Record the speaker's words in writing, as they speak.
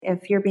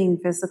if you're being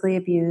physically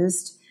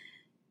abused,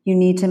 you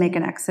need to make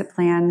an exit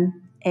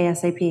plan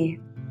ASAP.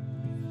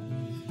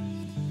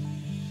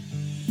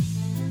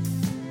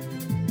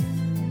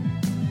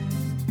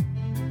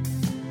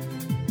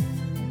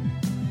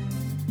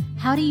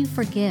 How do you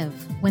forgive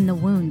when the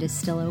wound is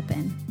still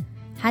open?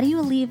 How do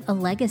you leave a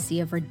legacy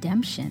of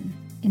redemption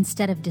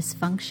instead of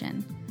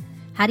dysfunction?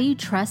 How do you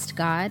trust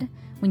God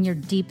when your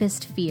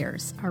deepest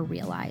fears are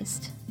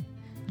realized?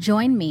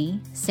 Join me,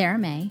 Sarah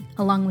May,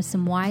 along with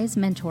some wise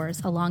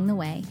mentors along the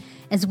way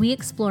as we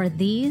explore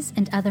these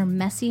and other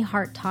messy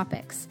heart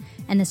topics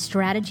and the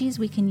strategies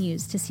we can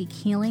use to seek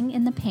healing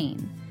in the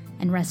pain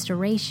and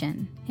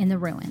restoration in the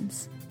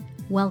ruins.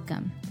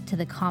 Welcome to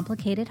the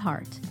Complicated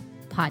Heart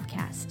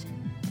Podcast.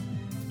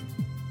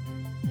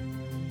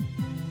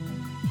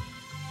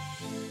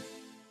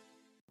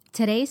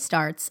 Today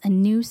starts a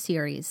new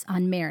series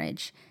on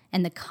marriage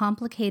and the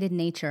complicated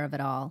nature of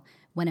it all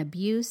when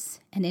abuse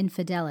and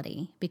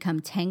infidelity become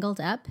tangled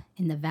up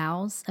in the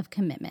vows of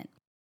commitment.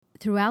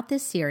 Throughout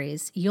this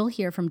series, you'll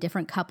hear from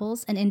different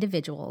couples and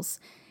individuals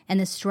and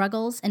the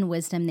struggles and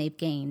wisdom they've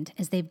gained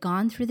as they've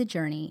gone through the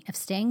journey of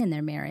staying in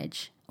their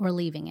marriage or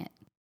leaving it.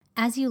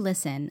 As you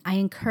listen, I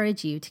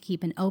encourage you to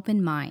keep an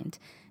open mind,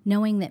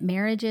 knowing that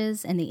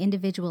marriages and the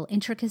individual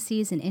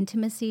intricacies and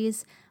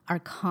intimacies are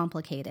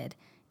complicated,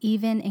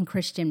 even in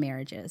Christian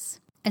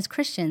marriages. As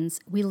Christians,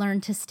 we learn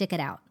to stick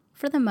it out,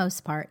 for the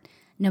most part,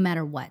 no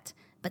matter what.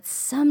 But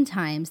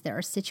sometimes there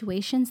are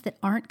situations that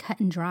aren't cut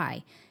and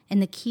dry,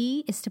 and the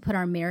key is to put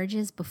our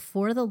marriages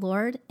before the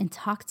Lord and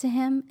talk to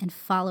Him and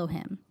follow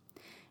Him.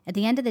 At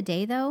the end of the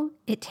day, though,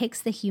 it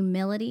takes the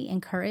humility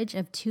and courage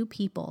of two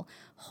people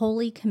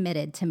wholly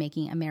committed to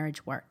making a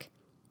marriage work.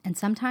 And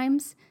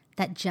sometimes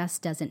that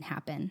just doesn't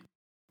happen.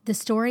 The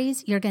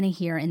stories you're going to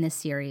hear in this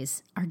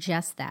series are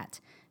just that.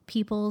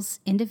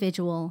 People's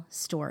individual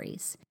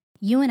stories.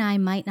 You and I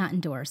might not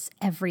endorse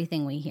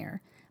everything we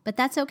hear, but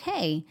that's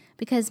okay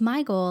because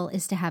my goal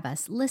is to have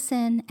us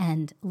listen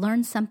and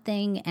learn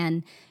something,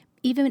 and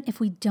even if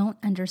we don't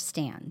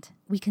understand,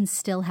 we can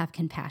still have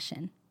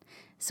compassion.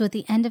 So at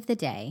the end of the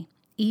day,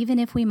 even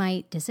if we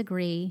might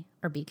disagree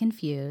or be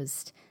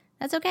confused,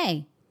 that's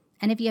okay.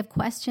 And if you have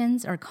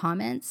questions or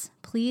comments,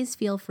 please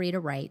feel free to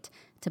write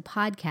to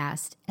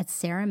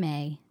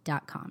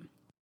podcast@sarahmay.com.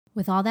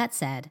 With all that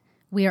said,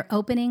 we are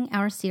opening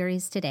our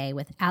series today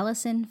with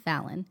Allison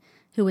Fallon,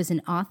 who is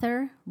an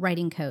author,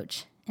 writing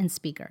coach, and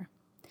speaker.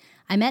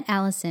 I met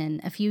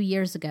Allison a few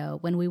years ago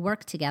when we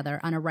worked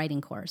together on a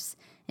writing course,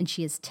 and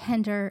she is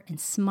tender and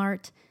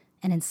smart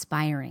and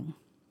inspiring.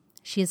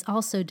 She is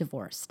also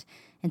divorced,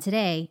 and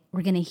today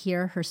we're going to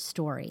hear her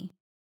story.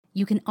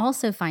 You can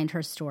also find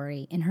her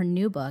story in her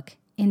new book,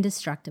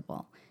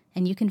 Indestructible,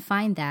 and you can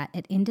find that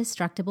at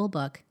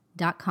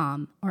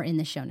indestructiblebook.com or in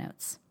the show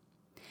notes.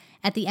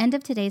 At the end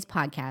of today's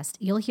podcast,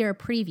 you'll hear a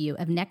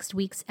preview of next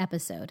week's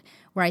episode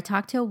where I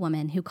talk to a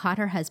woman who caught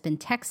her husband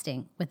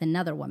texting with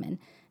another woman,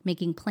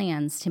 making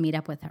plans to meet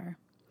up with her.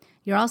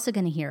 You're also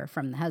going to hear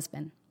from the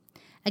husband.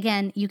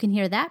 Again, you can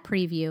hear that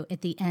preview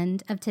at the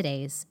end of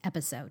today's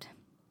episode.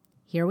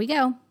 Here we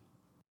go.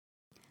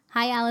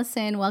 Hi,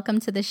 Allison.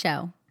 Welcome to the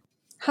show.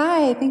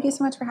 Hi, thank you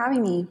so much for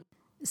having me.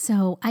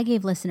 So I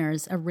gave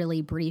listeners a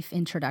really brief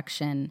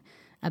introduction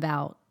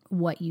about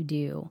what you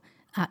do.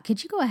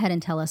 Could you go ahead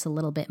and tell us a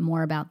little bit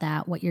more about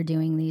that, what you're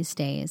doing these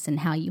days,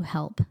 and how you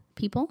help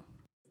people?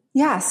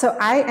 Yeah, so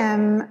I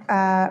am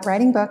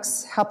writing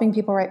books, helping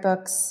people write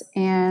books,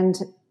 and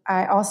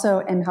I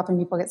also am helping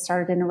people get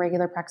started in a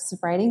regular practice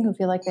of writing who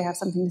feel like they have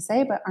something to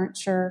say but aren't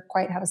sure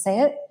quite how to say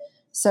it.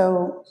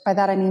 So by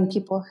that I mean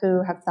people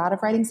who have thought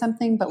of writing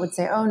something but would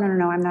say, oh,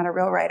 no, I'm not a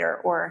real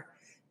writer, or,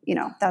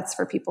 that's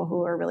for people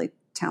who are really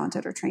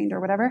talented or trained or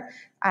whatever.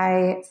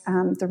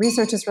 The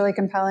research is really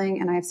compelling,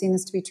 and I've seen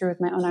this to be true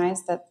with my own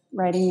eyes, that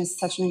writing is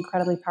such an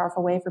incredibly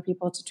powerful way for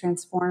people to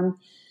transform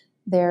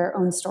their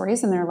own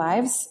stories and their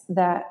lives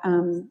that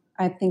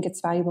I think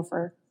it's valuable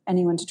for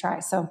anyone to try.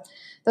 So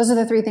those are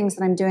the three things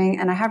that I'm doing.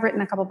 And I have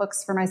written a couple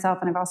books for myself,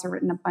 and I've also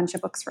written a bunch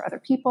of books for other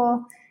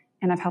people,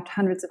 and I've helped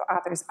hundreds of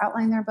authors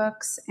outline their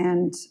books.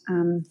 And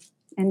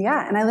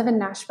I live in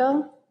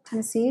Nashville,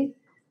 Tennessee.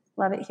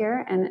 Love it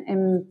here, and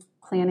am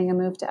planning a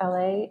move to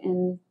LA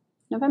in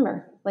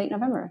late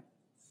November.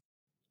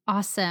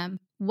 Awesome.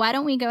 Why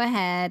don't we go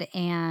ahead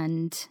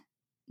and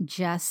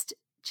just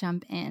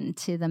jump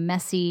into the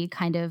messy,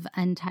 kind of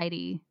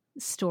untidy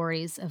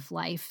stories of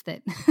life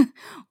that,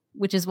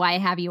 which is why I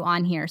have you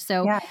on here.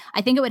 So yeah.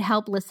 I think it would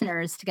help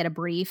listeners to get a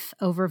brief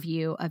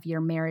overview of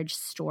your marriage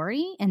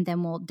story, and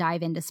then we'll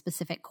dive into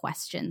specific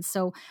questions.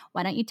 So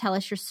why don't you tell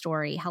us your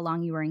story, how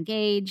long you were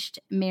engaged,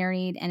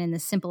 married, and in the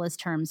simplest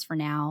terms for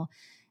now,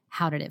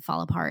 how did it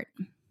fall apart?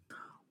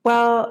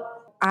 Well,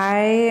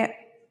 I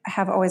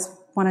have always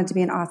wanted to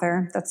be an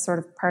author. That's sort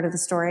of part of the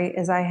story,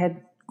 is I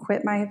had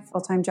quit my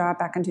full-time job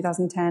back in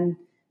 2010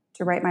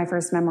 to write my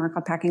first memoir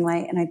called Packing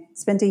Light. And I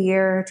spent a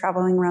year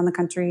traveling around the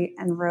country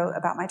and wrote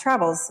about my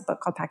travels, a book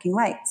called Packing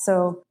Light.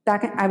 So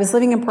I was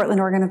living in Portland,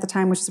 Oregon at the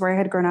time, which is where I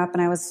had grown up.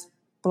 And I was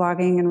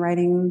blogging and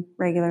writing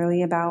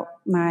regularly about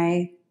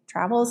my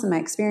travels and my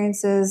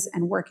experiences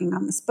and working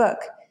on this book.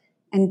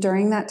 And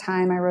during that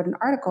time, I wrote an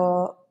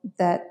article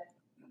that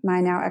my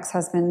now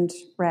ex-husband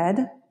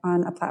read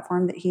on a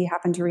platform that he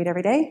happened to read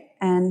every day.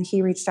 And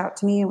he reached out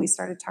to me and we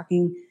started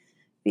talking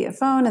via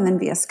phone and then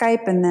via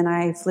Skype. And then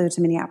I flew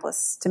to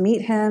Minneapolis to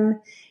meet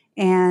him.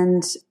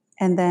 And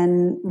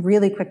then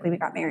really quickly we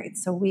got married.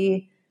 So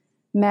we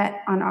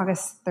met on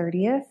August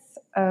 30th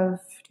of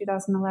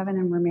 2011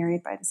 and were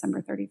married by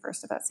December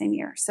 31st of that same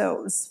year. So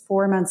it was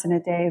 4 months and a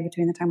day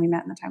between the time we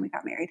met and the time we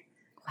got married.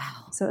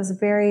 Wow. So it was a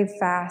very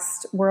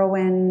fast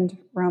whirlwind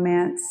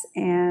romance.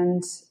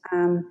 And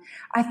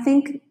I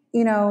think,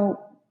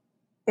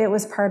 it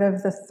was part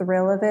of the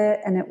thrill of it.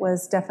 And it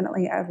was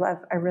definitely,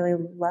 I really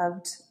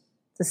loved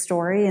the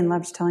story and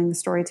loved telling the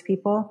story to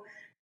people.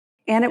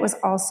 And it was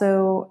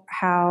also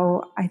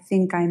how I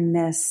think I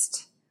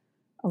missed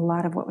a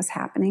lot of what was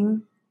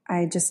happening.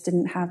 I just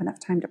didn't have enough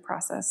time to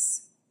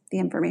process the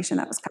information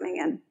that was coming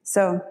in.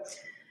 So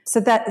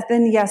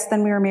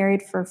then we were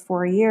married for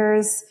 4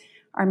 years.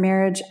 Our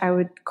marriage, I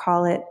would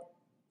call it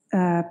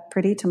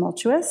pretty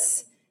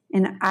tumultuous.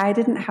 And I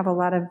didn't have a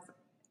lot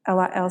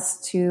else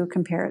to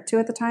compare it to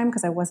at the time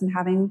because I wasn't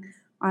having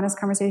honest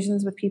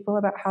conversations with people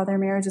about how their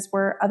marriages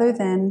were, other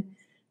than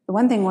the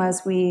one thing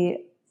was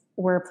we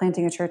were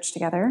planting a church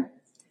together.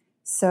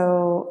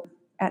 So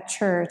at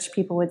church,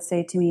 people would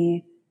say to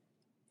me,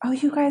 "Oh,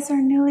 you guys are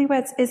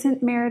newlyweds.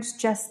 Isn't marriage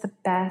just the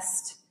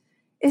best?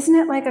 Isn't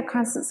it like a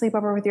constant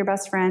sleepover with your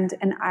best friend?"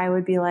 And I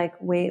would be like,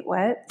 "Wait,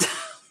 what?"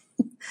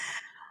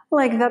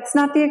 Like, that's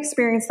not the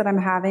experience that I'm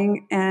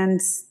having. And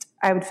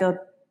I would feel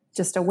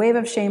just a wave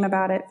of shame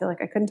about it, feel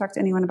like I couldn't talk to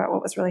anyone about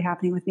what was really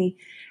happening with me.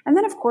 And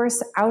then, of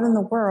course, out in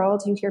the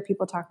world, you hear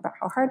people talk about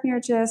how hard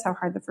marriage is, how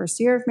hard the first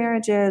year of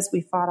marriage is.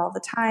 We fought all the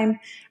time.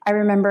 I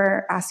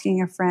remember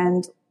asking a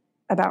friend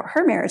about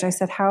her marriage. I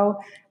said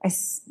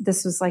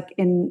this was like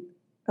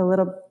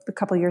a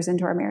couple years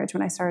into our marriage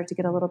when I started to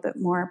get a little bit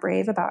more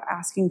brave about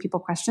asking people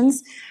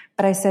questions.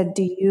 But I said,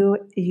 "Do you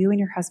and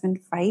your husband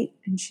fight?"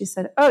 And she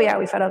said, "Oh yeah,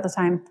 we fight all the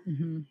time."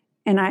 Mm-hmm.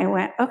 And I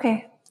went,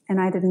 "Okay." And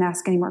I didn't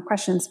ask any more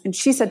questions. And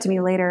she said to me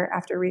later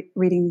after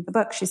reading the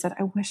book, she said,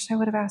 "I wish I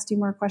would have asked you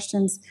more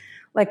questions.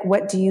 Like,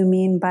 what do you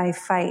mean by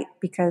fight?"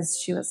 Because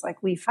she was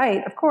like, "We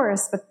fight, of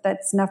course, but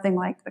that's nothing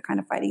like the kind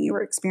of fighting you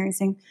were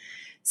experiencing."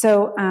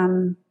 So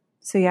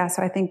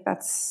I think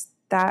that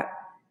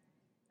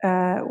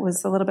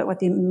was a little bit what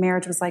the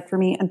marriage was like for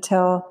me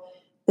until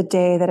the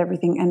day that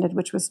everything ended,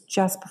 which was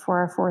just before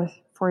our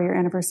four-year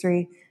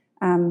anniversary,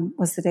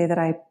 was the day that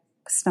I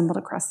stumbled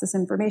across this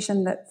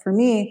information that for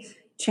me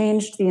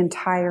changed the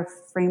entire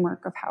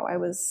framework of how I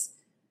was.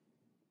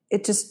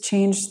 It just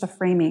changed the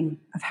framing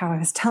of how I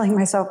was telling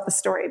myself the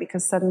story,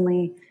 because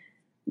suddenly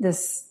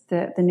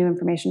the new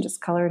information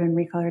just colored and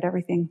recolored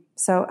everything.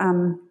 So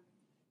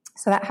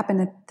that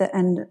happened at the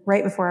end,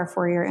 right before our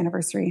 4-year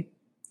anniversary.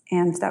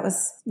 And that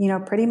was,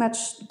 pretty much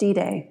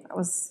D-Day. That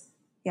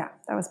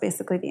was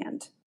basically the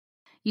end.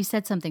 You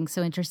said something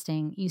so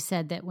interesting. You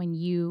said that when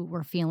you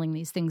were feeling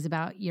these things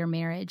about your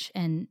marriage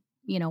and,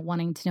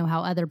 wanting to know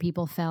how other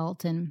people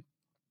felt and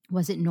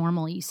was it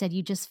normal, you said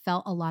you just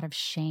felt a lot of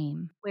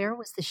shame. Where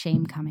was the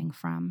shame coming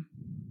from?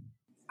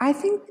 I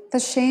think the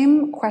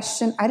shame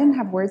question, I didn't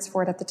have words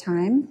for it at the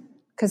time,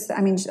 because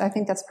I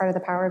think that's part of the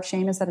power of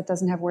shame, is that it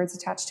doesn't have words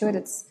attached to it.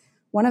 It's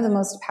one of the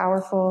most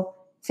powerful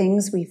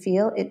things we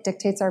feel. It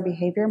dictates our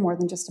behavior more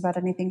than just about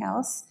anything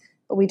else,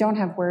 but we don't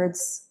have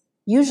words.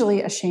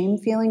 Usually a shame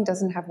feeling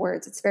doesn't have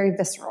words. It's very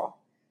visceral.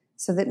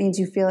 So that means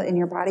you feel it in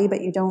your body,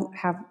 but you don't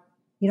have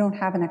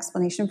an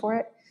explanation for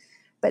it.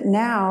 But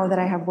now that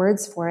I have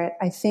words for it,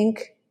 I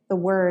think the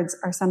words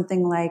are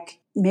something like,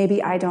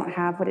 maybe I don't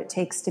have what it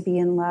takes to be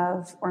in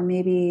love, or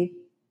maybe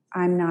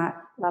I'm not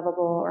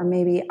lovable, or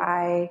maybe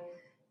I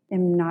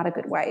am not a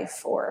good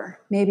wife, or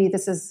maybe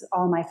this is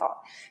all my fault.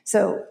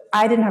 So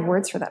I didn't have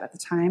words for that at the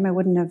time. I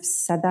wouldn't have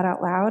said that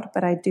out loud,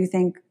 but I do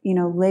think,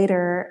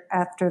 later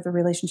after the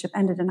relationship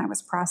ended and I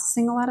was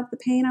processing a lot of the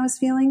pain I was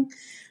feeling,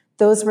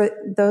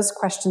 those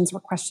questions were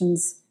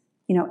questions,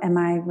 am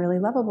I really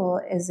lovable?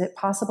 Is it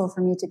possible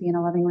for me to be in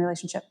a loving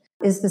relationship?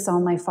 Is this all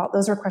my fault?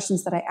 Those were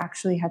questions that I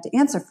actually had to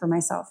answer for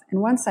myself.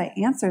 And once I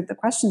answered the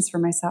questions for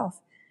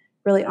myself,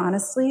 really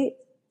honestly,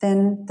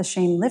 then the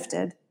shame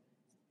lifted,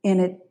 and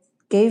it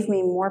gave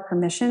me more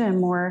permission and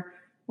more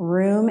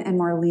room and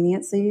more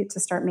leniency to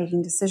start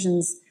making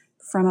decisions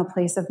from a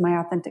place of my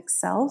authentic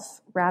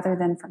self rather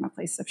than from a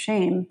place of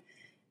shame.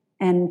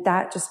 And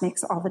that just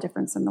makes all the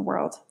difference in the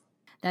world.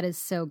 That is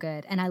so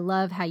good. And I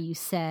love how you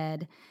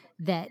said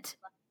that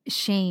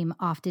shame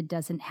often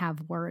doesn't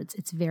have words.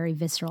 It's very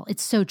visceral.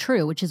 It's so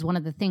true, which is one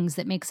of the things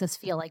that makes us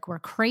feel like we're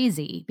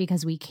crazy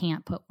because we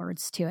can't put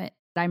words to it.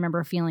 I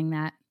remember feeling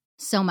that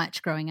so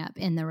much growing up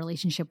in the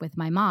relationship with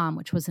my mom,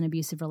 which was an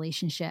abusive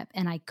relationship,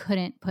 and I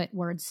couldn't put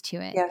words to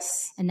it.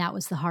 Yes. And that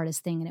was the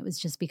hardest thing. And it was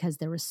just because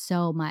there was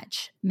so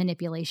much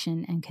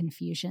manipulation and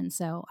confusion.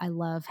 So I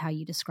love how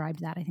you described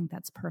that. I think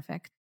that's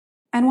perfect.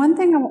 And one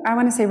thing I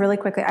want to say really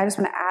quickly, I just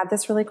want to add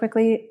this really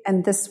quickly,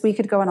 and we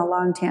could go on a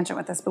long tangent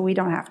with this, but we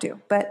don't have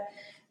to. But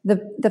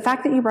the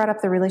fact that you brought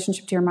up the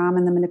relationship to your mom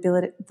and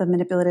the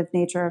manipulative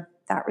nature of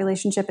that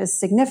relationship is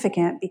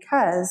significant,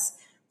 because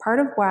part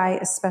of why,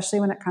 especially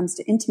when it comes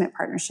to intimate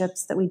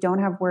partnerships, that we don't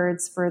have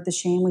words for the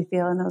shame we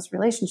feel in those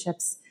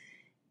relationships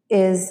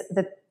is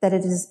that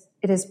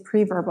it is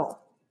pre-verbal.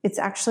 It's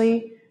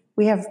actually,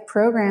 we have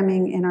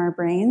programming in our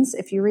brains.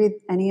 If you read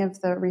any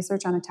of the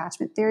research on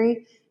attachment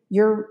theory,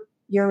 your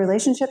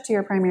relationship to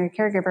your primary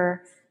caregiver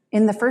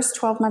in the first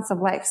 12 months of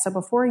life, so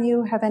before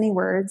you have any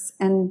words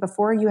and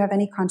before you have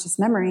any conscious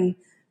memory,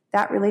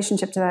 that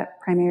relationship to that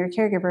primary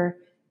caregiver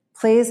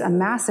plays a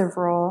massive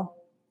role,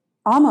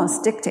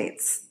 almost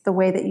dictates the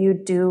way that you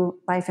do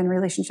life and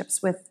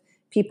relationships with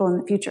people in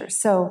the future.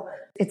 So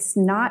it's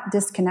not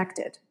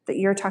disconnected that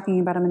you're talking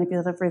about a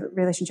manipulative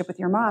relationship with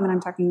your mom and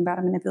I'm talking about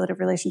a manipulative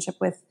relationship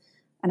with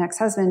an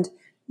ex-husband.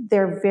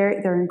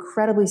 They're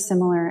incredibly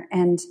similar.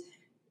 And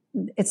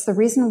it's the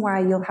reason why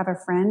you'll have a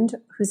friend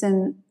who's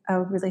in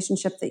a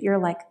relationship that you're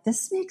like,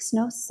 this makes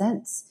no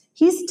sense.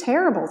 He's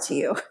terrible to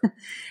you.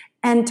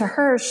 And to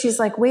her, she's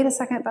like, wait a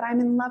second, but I'm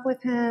in love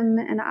with him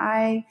and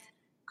I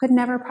could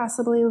never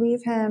possibly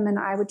leave him and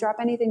I would drop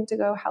anything to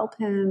go help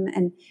him.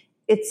 And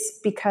it's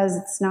because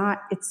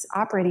it's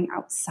operating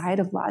outside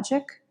of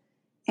logic.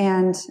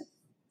 And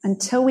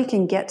until we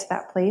can get to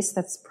that place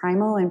that's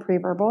primal and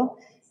pre-verbal,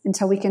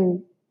 until we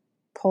can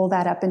pull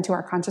that up into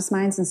our conscious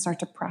minds and start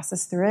to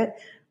process through it,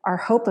 our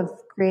hope of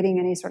creating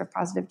any sort of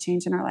positive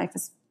change in our life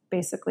is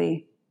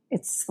basically,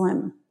 it's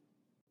slim.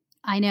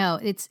 I know.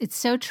 It's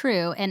so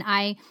true. And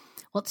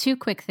two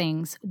quick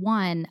things.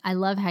 One, I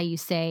love how you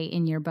say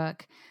in your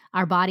book,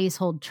 our bodies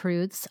hold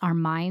truths our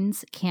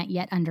minds can't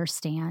yet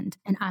understand.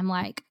 And I'm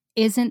like,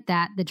 isn't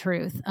that the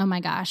truth? Oh my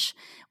gosh.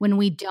 When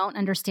we don't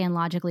understand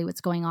logically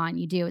what's going on,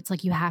 it's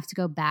like you have to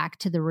go back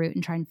to the root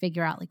and try and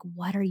figure out, like,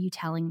 what are you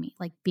telling me?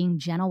 Like being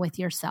gentle with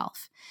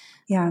yourself.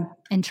 Yeah.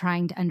 And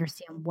trying to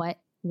understand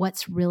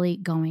what's really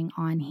going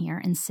on here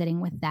and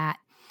sitting with that.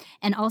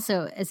 And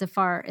also as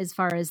far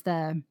as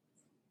the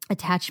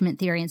attachment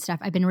theory and stuff,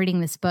 I've been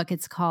reading this book.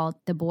 It's called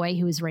The Boy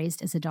Who Was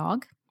Raised as a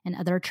Dog and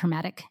Other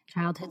Traumatic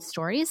Childhood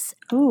Stories.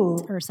 Ooh.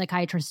 Or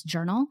Psychiatrist's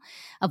Journal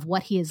of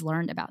what he has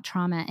learned about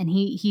trauma. And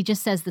he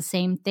just says the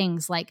same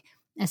things, like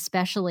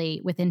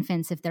especially with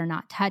infants, if they're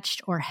not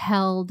touched or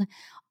held,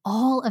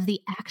 all of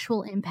the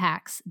actual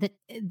impacts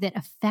that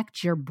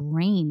affect your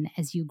brain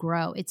as you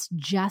grow. It's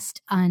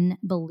just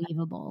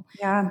unbelievable.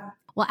 Yeah.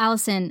 Well,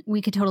 Allison,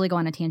 we could totally go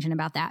on a tangent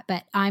about that,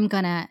 but I'm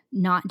going to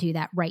not do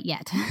that right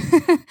yet.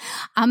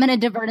 I'm going to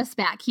divert us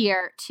back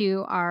here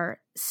to our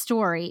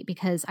story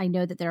because I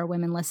know that there are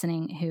women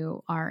listening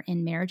who are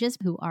in marriages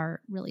who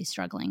are really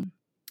struggling.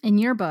 In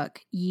your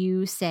book,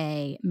 you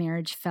say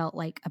marriage felt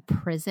like a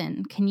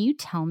prison. Can you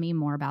tell me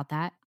more about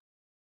that?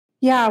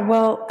 Yeah,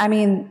 well, I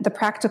mean, the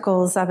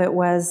practicals of it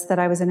was that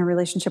I was in a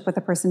relationship with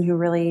a person who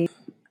really,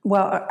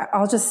 well,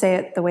 I'll just say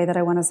it the way that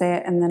I want to say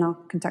it and then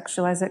I'll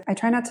contextualize it. I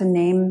try not to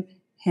name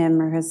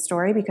him or his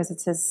story because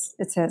it's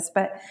his,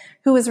 but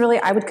who was really,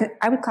 I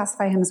would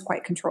classify him as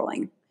quite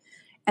controlling.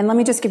 And let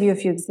me just give you a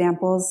few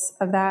examples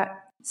of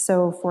that.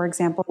 So for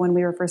example, when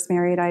we were first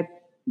married,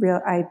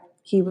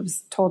 he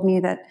told me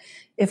that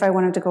if I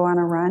wanted to go on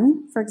a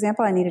run, for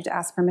example, I needed to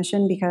ask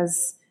permission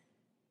because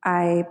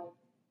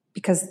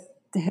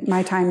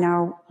my time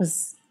now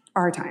was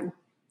our time.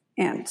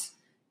 And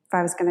if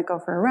I was going to go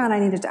for a run, I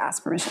needed to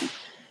ask permission.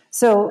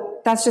 So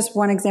that's just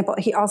one example.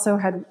 He also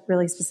had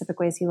really specific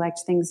ways he liked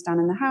things done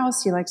in the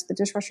house. He liked the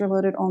dishwasher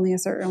loaded only a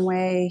certain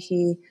way.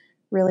 He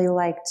really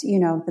liked,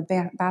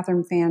 the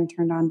bathroom fan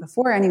turned on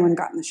before anyone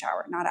got in the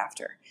shower, not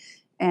after.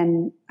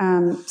 And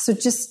so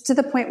just to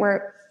the point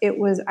where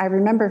I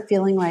remember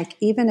feeling like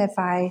even if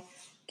I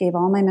gave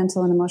all my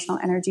mental and emotional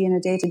energy in a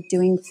day to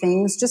doing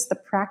things, just the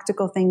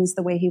practical things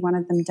the way he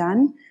wanted them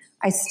done,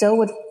 I still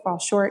would fall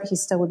short. He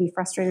still would be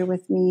frustrated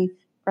with me,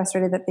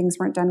 frustrated that things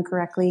weren't done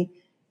correctly.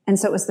 And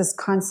so it was this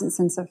constant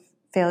sense of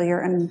failure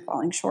and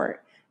falling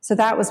short. So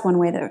that was one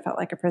way that it felt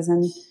like a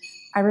prison.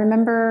 I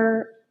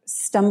remember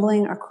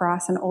stumbling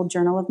across an old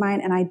journal of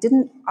mine, and I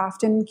didn't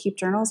often keep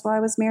journals while I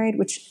was married,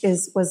 which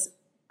was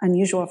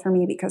unusual for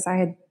me because I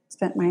had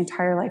spent my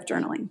entire life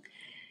journaling.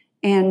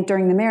 And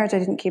during the marriage, I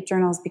didn't keep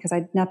journals because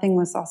I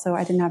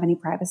didn't have any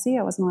privacy.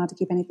 I wasn't allowed to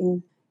keep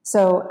anything.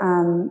 So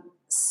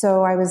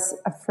I was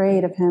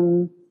afraid of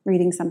him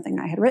reading something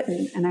I had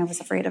written, and I was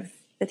afraid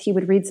that he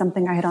would read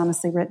something I had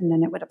honestly written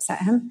and it would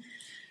upset him.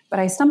 But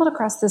I stumbled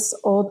across this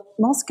old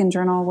moleskin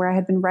journal where I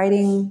had been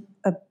writing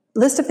a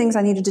list of things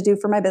I needed to do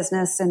for my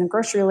business and a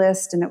grocery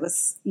list, and it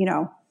was,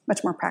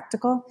 much more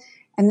practical.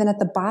 And then at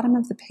the bottom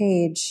of the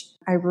page,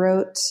 I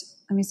wrote,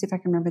 let me see if I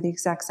can remember the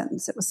exact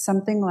sentence. It was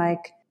something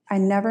like, I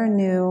never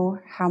knew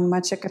how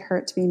much it could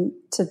hurt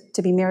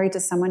to be married to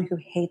someone who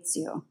hates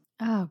you.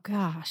 Oh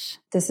gosh.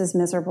 This is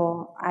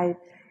miserable.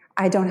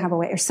 I don't have a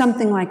way, or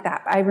something like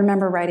that. I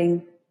remember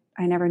writing,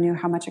 I never knew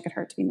how much it could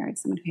hurt to be married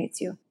to someone who hates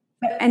you.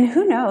 And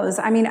who knows?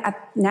 I mean,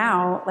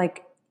 now,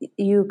 like,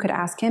 you could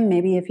ask him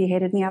maybe if he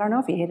hated me. I don't know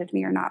if he hated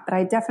me or not,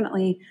 but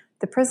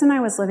the prison I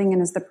was living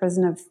in is the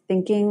prison of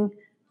thinking,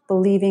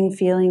 believing,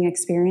 feeling,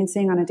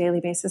 experiencing on a daily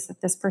basis that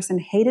this person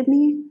hated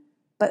me,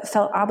 but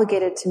felt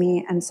obligated to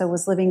me, and so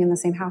was living in the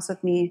same house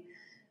with me,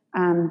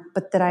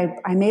 but that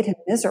I made him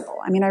miserable.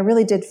 I mean, I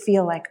really did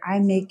feel like I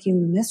make you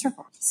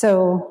miserable.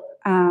 So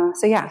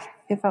yeah,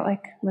 it felt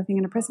like living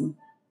in a prison.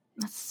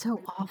 That's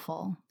so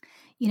awful.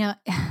 You know,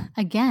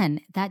 again,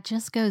 that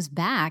just goes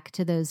back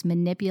to those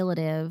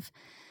manipulative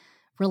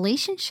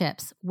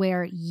relationships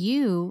where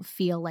you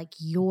feel like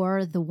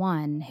you're the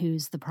one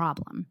who's the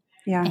problem.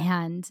 Yeah.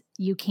 And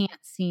you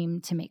can't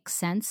seem to make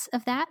sense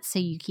of that. So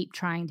you keep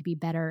trying to be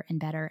better and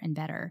better and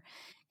better.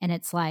 And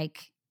it's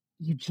like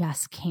you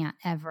just can't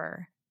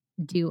ever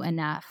do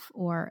enough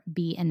or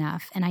be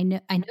enough. And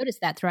I noticed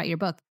that throughout your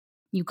book.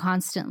 You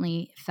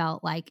constantly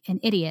felt like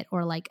an idiot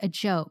or like a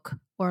joke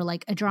or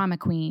like a drama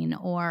queen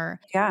or,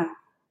 Yeah.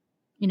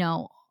 you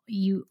know,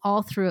 you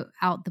all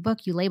throughout the book,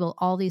 you label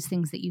all these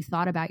things that you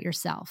thought about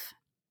yourself.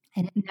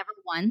 And never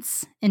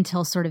once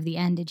until sort of the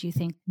end did you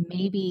think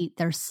maybe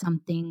there's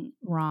something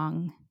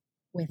wrong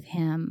with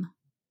him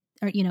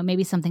or, you know,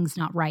 maybe something's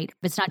not right.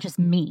 But it's not just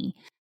me.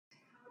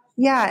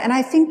 Yeah. And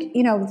I think,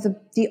 you know,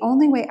 the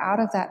only way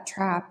out of that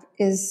trap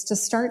is to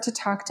start to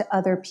talk to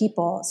other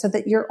people so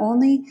that you're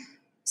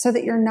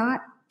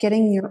not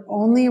getting your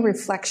only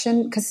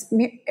reflection, because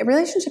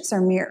relationships are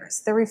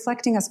mirrors. They're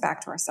reflecting us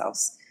back to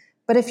ourselves.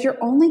 But if you're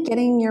only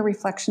getting your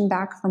reflection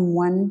back from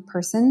one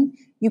person,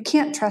 you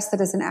can't trust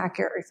it as an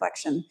accurate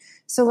reflection.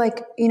 So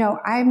like, you know,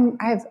 I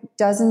have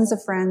dozens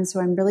of friends who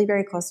I'm really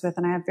very close with,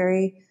 and I have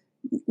very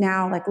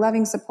now like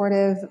loving,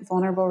 supportive,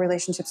 vulnerable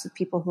relationships with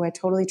people who I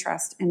totally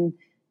trust. And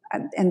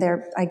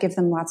I give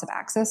them lots of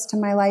access to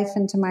my life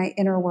and to my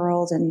inner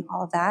world and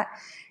all of that.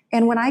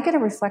 And when I get a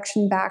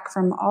reflection back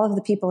from all of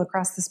the people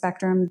across the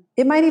spectrum,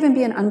 it might even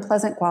be an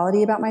unpleasant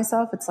quality about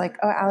myself. It's like,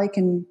 oh, Allie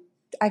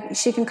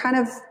she can kind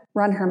of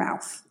run her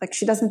mouth. Like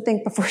she doesn't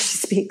think before she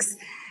speaks.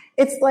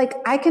 It's like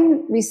I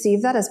can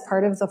receive that as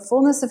part of the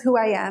fullness of who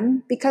I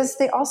am, because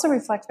they also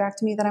reflect back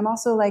to me that I'm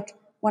also like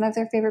one of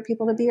their favorite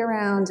people to be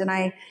around. And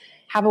I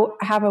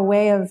have a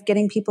way of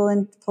getting people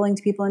and pulling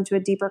people into a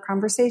deeper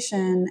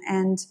conversation,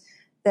 and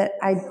that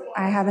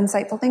I have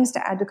insightful things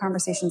to add to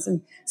conversations.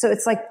 And so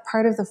it's like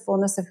part of the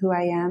fullness of who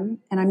I am.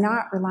 And I'm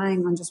not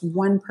relying on just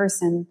one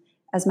person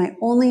as my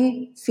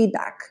only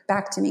feedback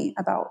back to me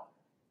about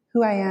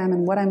who I am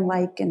and what I'm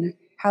like and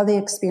how they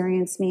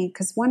experience me.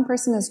 Because one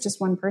person is just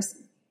one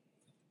person.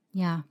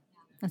 Yeah,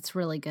 that's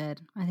really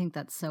good. I think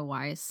that's so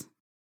wise.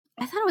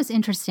 I thought it was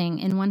interesting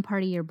in one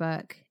part of your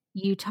book,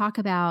 you talk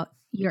about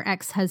your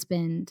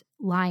ex-husband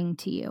lying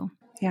to you.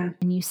 Yeah.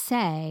 And you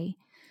say,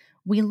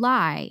 we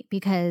lie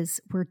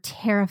because we're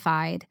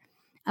terrified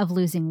of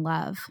losing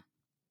love.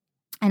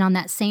 And on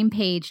that same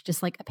page,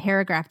 just like a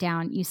paragraph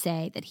down, you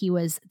say that he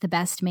was the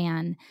best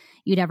man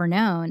you'd ever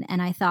known.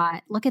 And I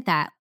thought, look at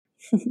that.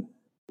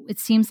 It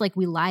seems like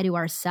we lie to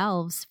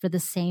ourselves for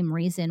the same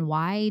reason.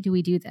 Why do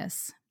we do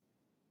this?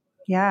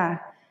 Yeah.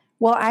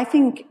 Well, I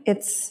think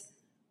it's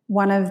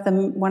one of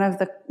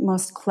the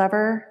most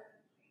clever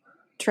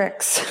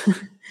tricks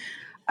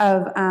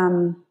of,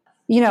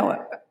 you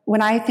know,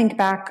 when I think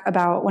back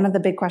about one of the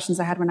big questions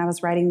I had when I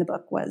was writing the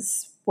book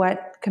was,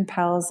 what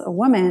compels a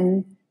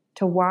woman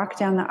to walk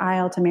down the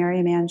aisle to marry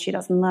a man she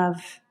doesn't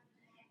love?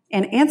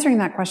 And answering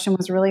that question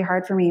was really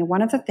hard for me.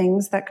 One of the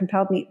things that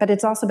compelled me, but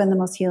it's also been the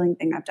most healing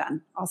thing I've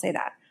done, I'll say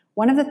that.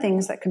 One of the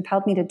things that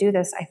compelled me to do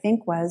this, I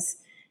think, was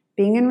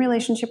being in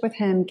relationship with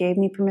him gave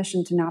me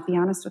permission to not be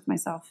honest with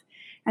myself.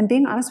 And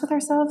being honest with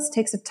ourselves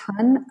takes a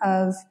ton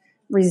of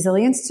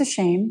resilience to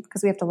shame,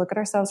 because we have to look at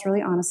ourselves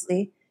really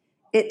honestly.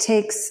 It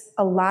takes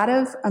a lot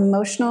of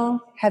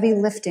emotional heavy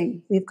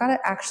lifting. We've got to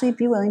actually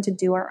be willing to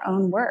do our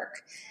own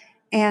work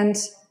and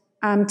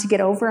to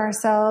get over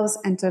ourselves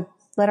and to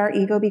let our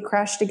ego be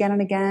crushed again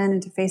and again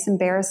and to face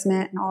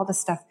embarrassment and all this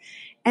stuff.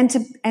 And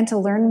to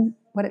learn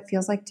what it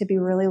feels like to be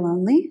really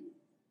lonely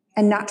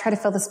and not try to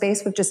fill the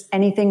space with just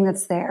anything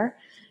that's there.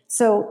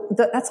 So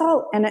that's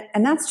all.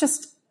 And that's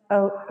just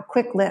a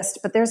quick list,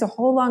 but there's a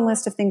whole long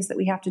list of things that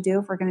we have to do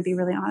if we're going to be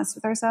really honest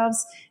with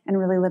ourselves and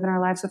really live in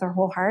our lives with our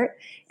whole heart.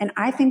 And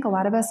I think a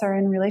lot of us are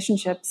in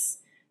relationships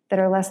that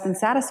are less than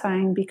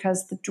satisfying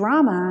because the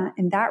drama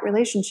in that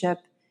relationship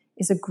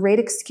is a great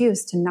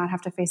excuse to not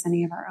have to face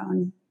any of our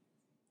own,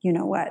 you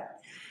know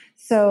what.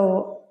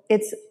 So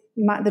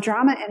the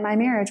drama in my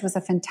marriage was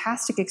a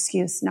fantastic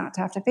excuse not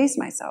to have to face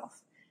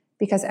myself,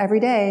 because every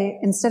day,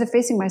 instead of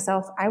facing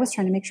myself, I was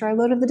trying to make sure I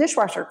loaded the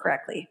dishwasher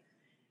correctly.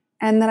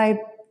 And that I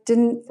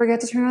didn't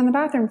forget to turn on the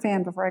bathroom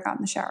fan before I got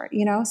in the shower,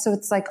 you know? So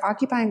it's like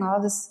occupying all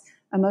this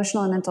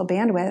emotional and mental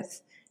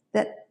bandwidth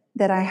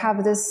that I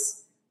have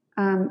this,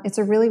 it's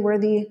a really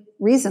worthy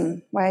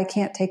reason why I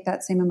can't take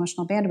that same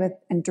emotional bandwidth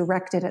and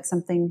direct it at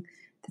something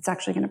that's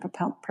actually going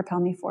to propel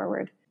me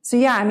forward. So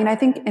yeah, I mean, I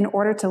think in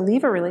order to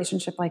leave a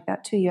relationship like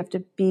that too, you have to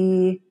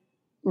be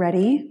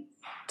ready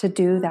to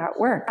do that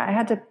work. I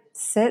had to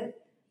sit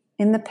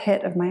in the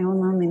pit of my own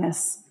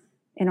loneliness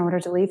in order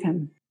to leave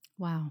him.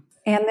 Wow.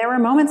 And there were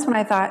moments when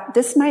I thought,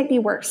 this might be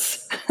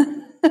worse.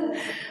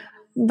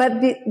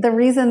 But the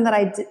reason that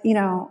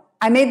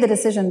I made the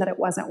decision that it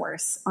wasn't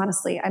worse.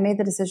 Honestly, I made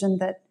the decision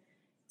that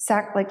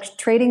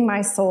trading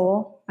my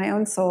soul, my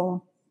own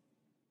soul,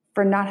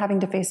 for not having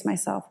to face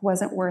myself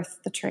wasn't worth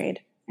the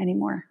trade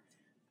anymore.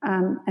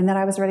 And that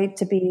I was ready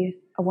to be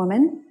a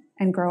woman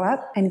and grow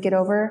up and get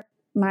over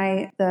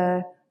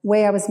the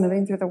way I was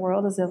moving through the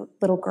world as a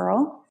little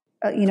girl.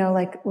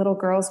 Like little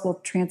girls will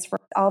transfer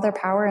all their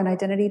power and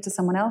identity to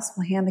someone else,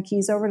 will hand the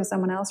keys over to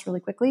someone else really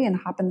quickly and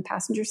hop in the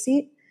passenger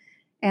seat.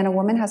 And a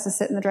woman has to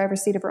sit in the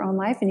driver's seat of her own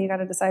life, and you got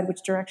to decide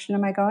which direction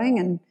am I going,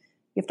 and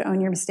you have to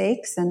own your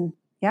mistakes. And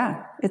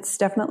yeah,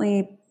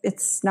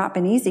 it's not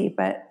been easy,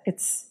 but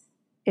it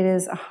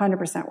is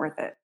 100% worth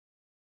it.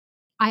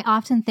 I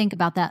often think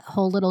about that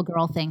whole little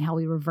girl thing, how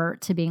we revert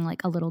to being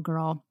like a little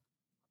girl.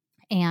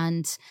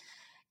 And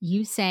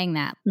you saying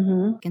that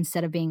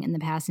instead of being in the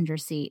passenger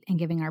seat and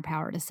giving our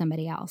power to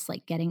somebody else,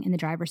 like getting in the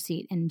driver's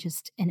seat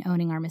and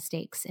owning our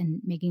mistakes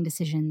and making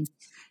decisions.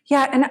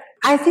 Yeah. And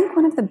I think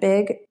one of the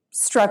big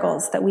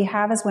struggles that we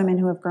have as women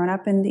who have grown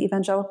up in the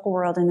evangelical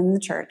world and in the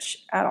church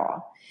at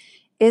all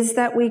is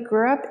that we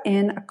grew up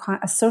in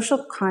a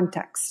social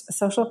context, a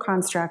social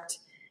construct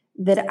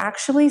that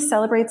actually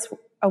celebrates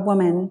a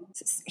woman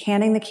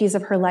handing the keys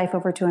of her life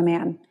over to a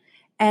man.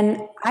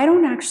 And I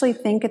don't actually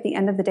think at the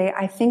end of the day,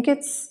 I think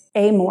it's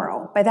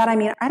amoral. By that, I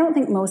mean, I don't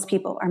think most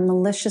people are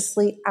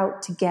maliciously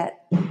out to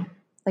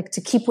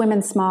to keep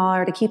women small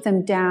or to keep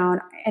them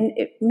down. And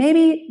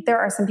maybe there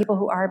are some people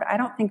who are, but I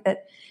don't think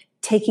that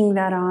taking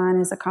that on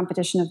as a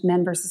competition of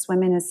men versus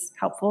women is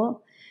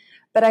helpful.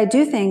 But I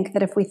do think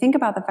that if we think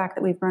about the fact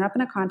that we've grown up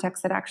in a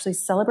context that actually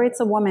celebrates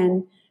a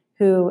woman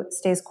who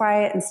stays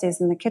quiet and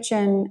stays in the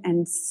kitchen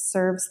and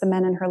serves the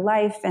men in her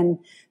life and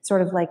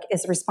sort of like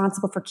is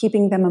responsible for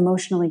keeping them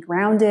emotionally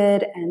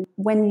grounded. And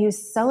when you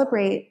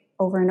celebrate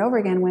over and over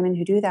again women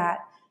who do that,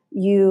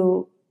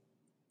 you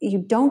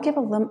don't give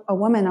a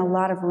woman a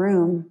lot of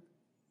room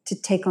to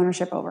take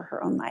ownership over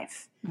her own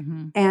life.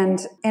 Mm-hmm.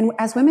 And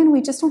as women,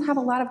 we just don't have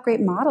a lot of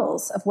great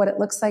models of what it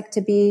looks like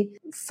to be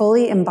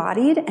fully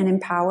embodied and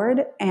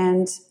empowered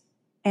and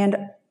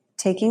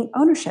taking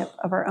ownership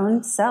of our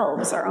own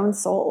selves, our own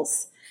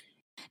souls.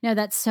 No,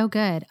 that's so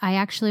good. I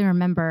actually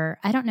remember,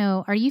 I don't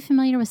know, are you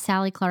familiar with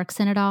Sally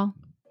Clarkson at all?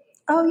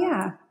 Oh,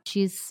 yeah.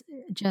 She's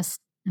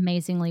just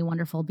amazingly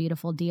wonderful,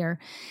 beautiful dear.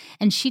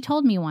 And she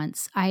told me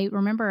once, I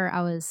remember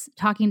I was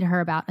talking to her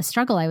about a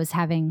struggle I was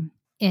having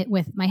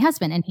with my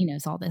husband, and he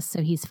knows all this, so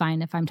he's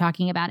fine if I'm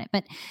talking about it.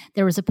 But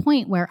there was a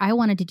point where I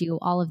wanted to do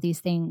all of these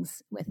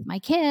things with my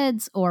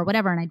kids or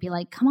whatever, and I'd be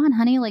like, come on,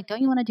 honey, like, don't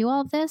you want to do all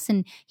of this?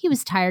 And he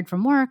was tired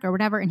from work or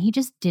whatever, and he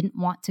just didn't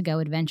want to go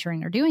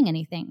adventuring or doing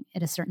anything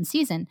at a certain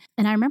season.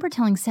 And I remember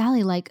telling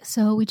Sally, like,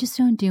 so we just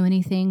don't do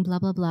anything, blah,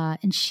 blah, blah.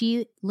 And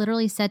she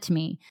literally said to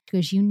me, she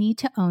goes, you need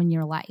to own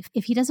your life.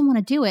 If he doesn't want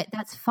to do it,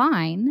 that's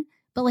fine,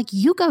 but like,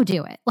 you go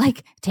do it.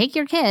 Like, take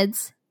your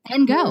kids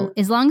and go,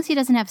 as long as he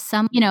doesn't have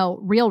some,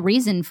 real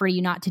reason for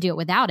you not to do it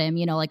without him,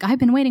 like I've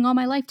been waiting all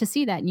my life to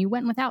see that and you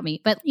went without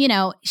me. But,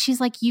 she's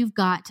like, you've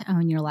got to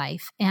own your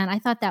life. And I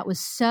thought that was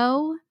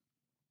so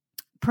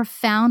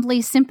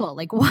profoundly simple.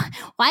 Like,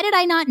 why did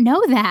I not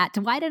know that?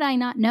 Why did I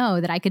not know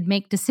that I could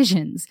make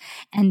decisions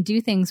and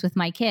do things with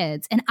my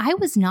kids? And I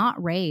was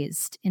not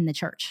raised in the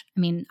church. I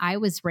mean, I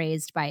was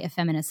raised by a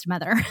feminist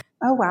mother.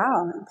 Oh,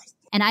 wow.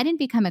 And I didn't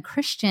become a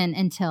Christian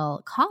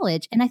until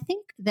college. And I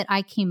think that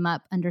I came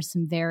up under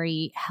some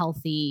very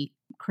healthy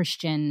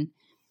Christian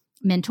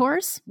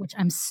mentors, which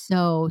I'm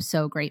so,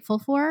 so grateful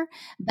for.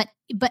 But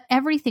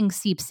everything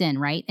seeps in,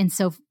 right? And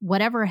so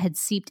whatever had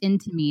seeped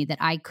into me that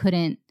I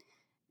couldn't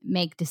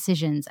make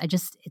decisions,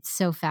 it's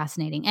so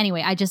fascinating.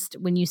 Anyway,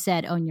 when you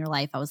said own your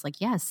life, I was like,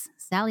 yes,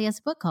 Sally has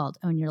a book called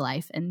Own Your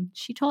Life. And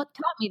she taught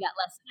me that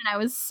lesson. And I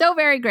was so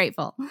very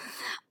grateful. I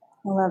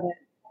love it.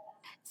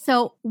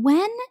 So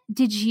when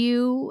did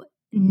you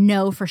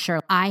know for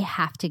sure, I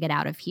have to get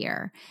out of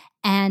here?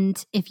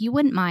 And if you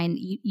wouldn't mind,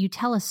 you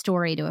tell a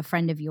story to a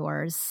friend of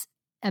yours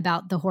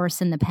about the horse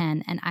in the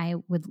pen. And I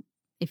would,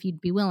 if you'd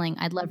be willing,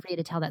 I'd love for you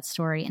to tell that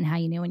story and how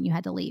you knew when you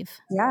had to leave.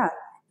 Yeah.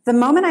 The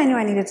moment I knew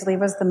I needed to leave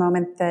was the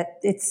moment that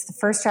it's the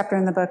first chapter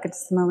in the book.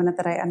 It's the moment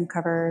that I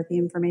uncover the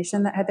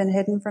information that had been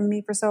hidden from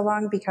me for so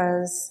long,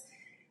 because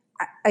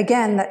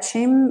again, that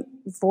shame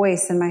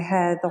voice in my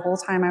head the whole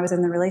time I was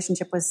in the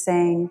relationship was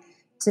saying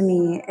to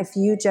me, if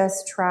you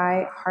just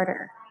try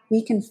harder,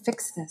 we can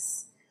fix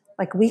this.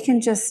 Like, we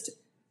can just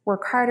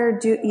work harder,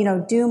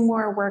 do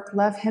more work,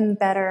 love him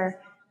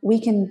better. We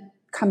can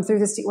come through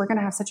this. We're going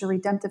to have such a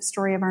redemptive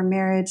story of our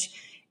marriage.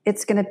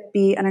 It's going to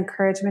be an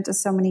encouragement to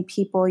so many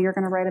people. You're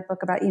going to write a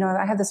book about,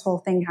 I had this whole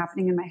thing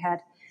happening in my head.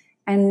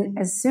 And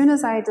as soon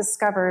as I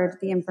discovered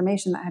the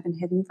information that had been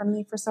hidden from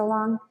me for so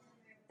long,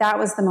 that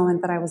was the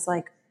moment that I was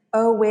like,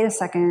 oh, wait a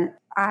second.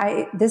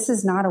 This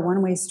is not a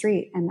one-way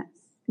street. And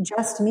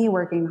just me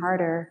working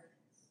harder,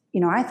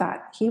 I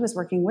thought he was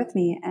working with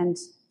me, and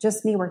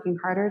just me working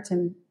harder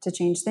to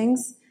change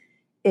things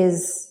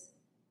is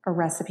a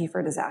recipe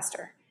for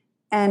disaster.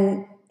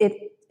 And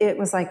it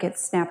was like it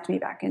snapped me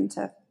back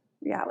into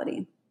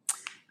reality,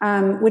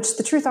 which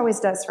the truth always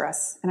does for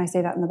us. And I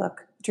say that in the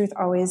book. The truth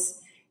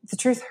always The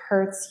truth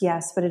hurts,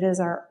 yes, but it is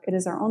our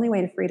only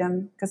way to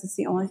freedom, because it's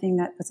the only thing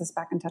that puts us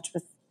back in touch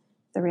with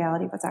the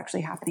reality of what's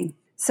actually happening.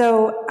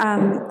 So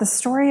the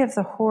story of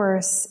the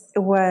horse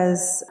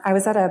was, I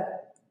was at a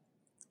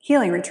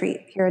healing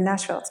retreat here in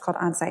Nashville. It's called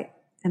Onsite.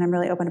 And I'm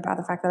really open about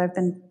the fact that I've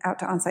been out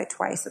to Onsite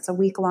twice. It's a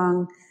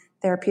week-long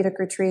therapeutic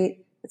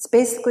retreat. It's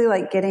basically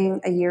like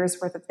getting a year's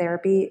worth of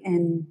therapy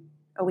in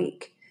a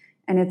week.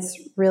 And it's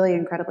really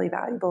incredibly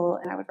valuable,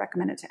 and I would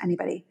recommend it to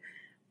anybody.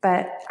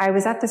 But I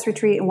was at this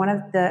retreat, and one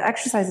of the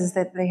exercises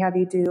that they have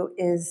you do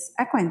is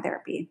equine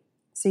therapy.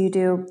 So you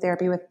do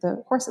therapy with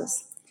the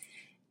horses.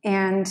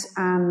 And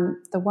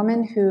the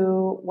woman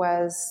who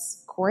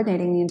was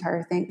coordinating the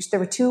entire thing, there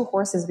were 2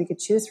 horses we could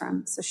choose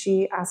from. So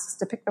she asked us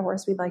to pick the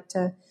horse we'd like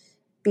to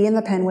be in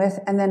the pen with.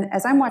 And then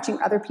as I'm watching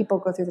other people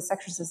go through this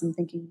exercise, I'm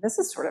thinking, this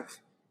is sort of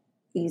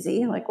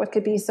easy. Like, what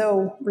could be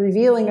so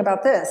revealing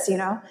about this, you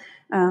know?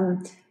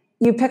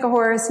 You pick a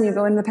horse and you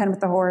go in the pen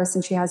with the horse,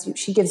 and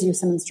she gives you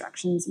some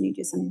instructions, and you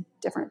do some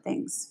different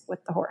things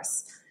with the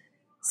horse.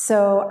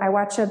 So I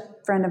watch a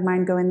friend of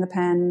mine go in the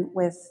pen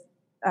with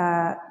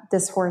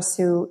this horse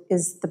who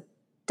is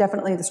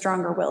definitely the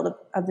stronger willed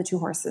of the 2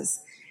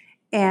 horses.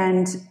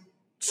 And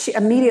she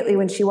immediately,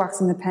 when she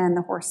walks in the pen,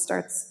 the horse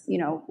starts,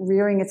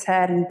 rearing its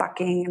head and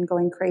bucking and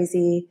going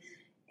crazy.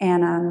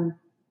 And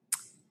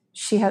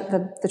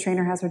the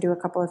trainer has her do a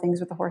couple of things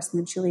with the horse, and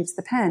then she leaves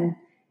the pen.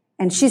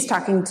 And she's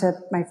talking to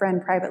my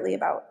friend privately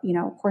about,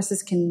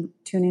 horses can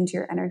tune into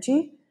your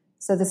energy.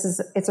 So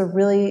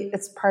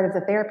it's part of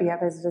the therapy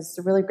of it. It's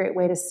a really great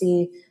way to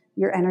see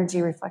your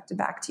energy reflected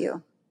back to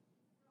you.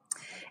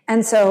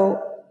 And so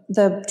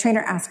the trainer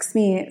asks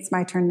me, it's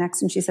my turn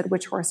next, and she said,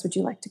 which horse would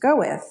you like to go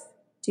with?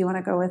 Do you want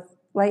to go with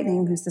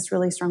Lightning, who's this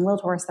really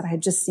strong-willed horse that I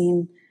had just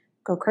seen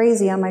go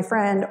crazy on my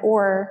friend,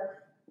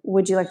 or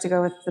would you like to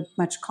go with the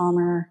much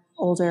calmer,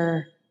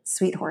 older,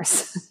 sweet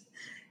horse?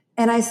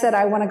 And I said,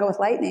 I want to go with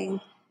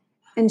Lightning.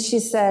 And she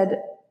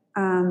said,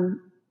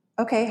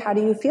 okay, how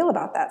do you feel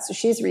about that? So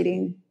she's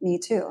reading me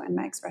too and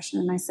my expression.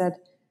 And I said,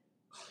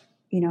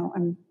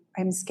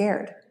 I'm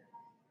scared.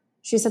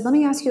 She said, let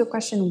me ask you a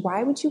question.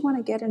 Why would you want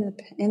to get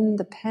in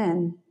the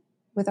pen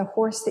with a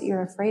horse that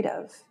you're afraid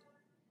of?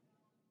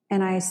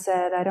 And I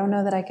said, I don't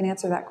know that I can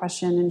answer that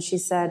question. And she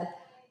said,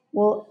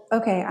 well,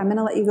 okay, I'm going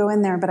to let you go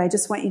in there, but I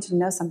just want you to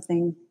know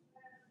something.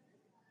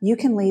 You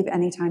can leave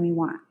anytime you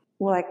want.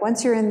 Well, like,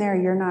 once you're in there,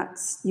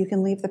 you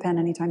can leave the pen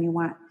anytime you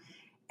want.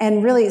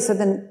 And really, so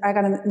then I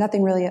got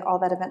nothing really all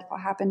that eventful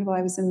happened while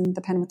I was in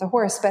the pen with the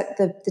horse. But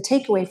the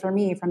takeaway for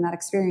me from that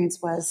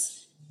experience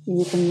was,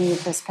 you can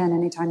leave this pen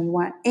anytime you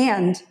want.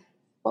 And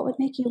what would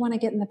make you want to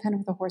get in the pen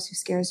with a horse who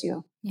scares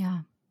you?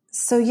 Yeah.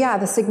 So yeah,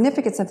 the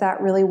significance of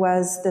that really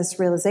was this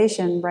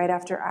realization right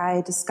after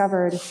I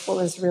discovered what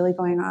was really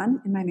going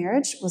on in my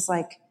marriage was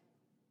like,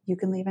 you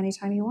can leave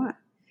anytime you want.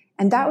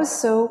 And that was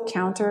so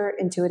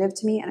counterintuitive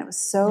to me. And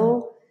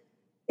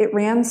it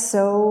ran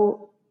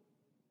so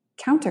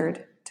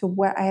countered to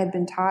what I had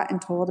been taught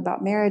and told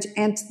about marriage,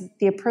 and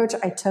the approach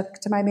I took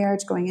to my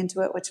marriage going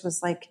into it, which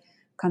was like,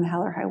 come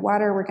hell or high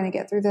water, we're going to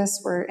get through this.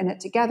 We're in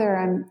it together.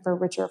 I'm for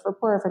richer or for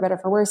poorer, for better,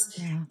 for worse.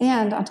 Yeah.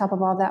 And on top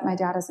of all that, my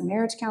dad is a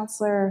marriage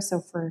counselor. So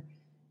for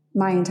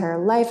my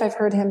entire life, I've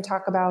heard him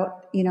talk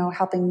about,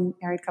 helping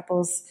married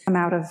couples come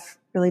out of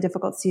really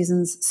difficult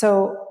seasons.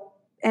 So,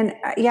 and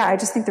yeah, I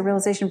just think the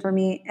realization for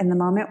me in the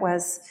moment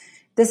was,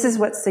 this is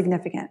what's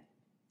significant.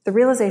 The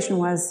realization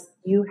was,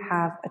 you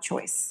have a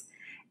choice.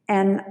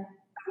 And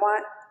I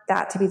want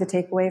that to be the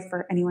takeaway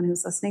for anyone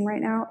who's listening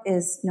right now,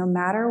 is no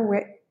matter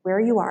where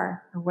you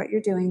are or what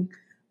you're doing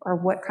or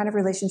what kind of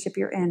relationship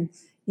you're in,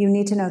 you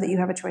need to know that you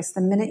have a choice.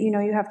 The minute you know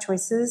you have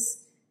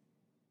choices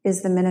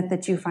is the minute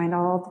that you find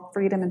all the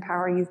freedom and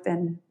power you've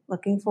been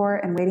looking for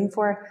and waiting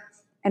for.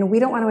 And we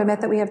don't want to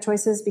admit that we have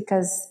choices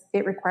because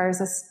it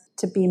requires us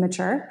to be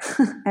mature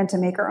and to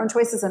make our own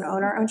choices and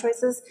own our own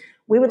choices.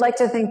 We would like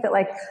to think that,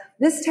 like,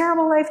 this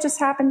terrible life just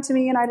happened to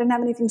me and I didn't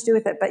have anything to do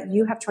with it, but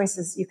you have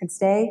choices. You can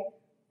stay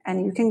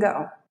and you can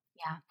go.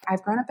 Yeah.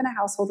 I've grown up in a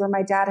household where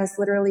my dad has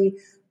literally,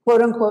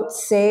 quote unquote,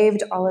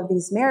 saved all of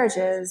these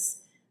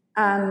marriages,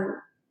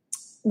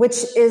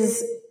 which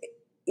is,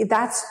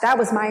 that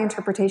was my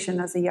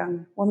interpretation as a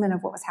young woman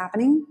of what was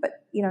happening.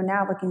 But,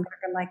 now looking back,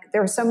 I'm like,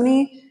 there were so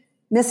many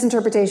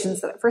misinterpretations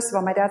that, first of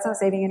all, my dad's not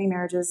saving any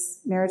marriages.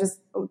 Marriages,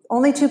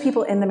 only 2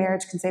 people in the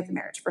marriage can save the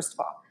marriage, first of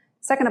all.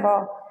 Second of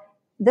all,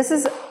 this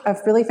is a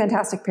really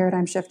fantastic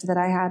paradigm shift that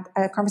I had,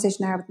 a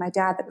conversation I had with my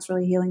dad that was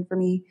really healing for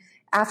me.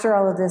 After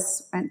all of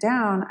this went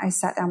down, I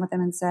sat down with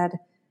him and said,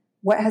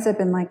 what has it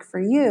been like for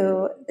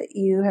you that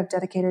you have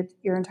dedicated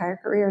your entire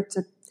career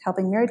to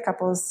helping married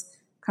couples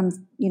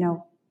come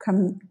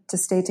to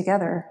stay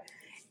together?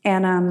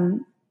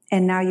 And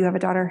now you have a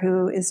daughter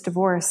who is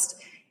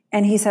divorced.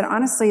 And he said,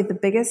 honestly, the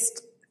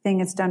biggest thing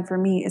it's done for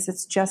me is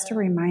it's just a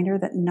reminder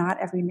that not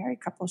every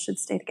married couple should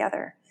stay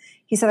together.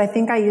 He said, I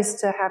think I used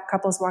to have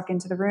couples walk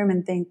into the room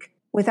and think,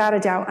 without a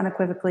doubt,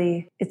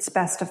 unequivocally, it's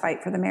best to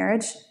fight for the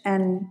marriage.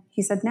 And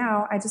he said,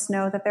 now I just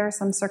know that there are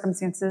some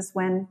circumstances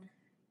when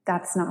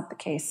that's not the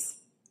case.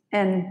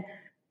 And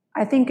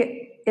I think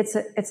it's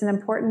an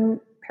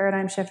important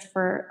paradigm shift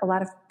for a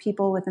lot of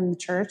people within the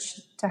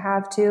church to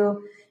have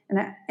to.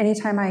 And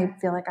anytime I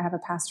feel like I have a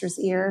pastor's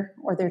ear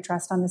or their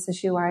trust on this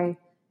issue,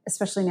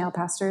 especially male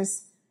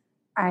pastors,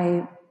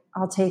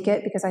 I'll take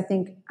it, because I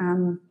think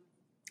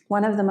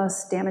one of the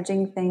most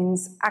damaging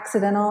things,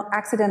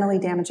 accidentally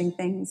damaging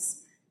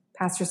things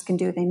pastors can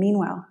do, they mean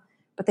well,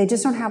 but they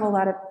just don't have a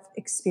lot of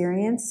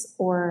experience,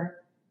 or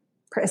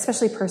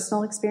especially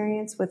personal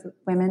experience, with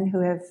women who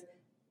have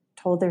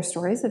told their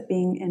stories of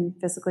being in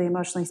physically,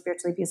 emotionally,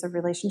 spiritually abusive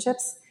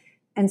relationships.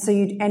 And so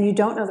you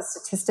don't know the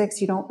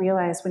statistics. You don't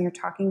realize when you're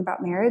talking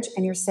about marriage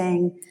and you're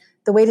saying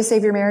the way to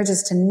save your marriage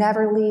is to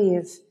never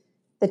leave,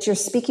 that you're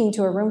speaking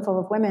to a room full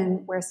of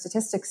women where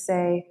statistics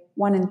say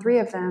 1 in 3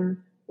 of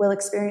them will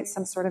experience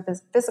some sort of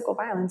physical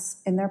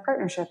violence in their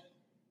partnership,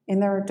 in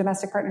their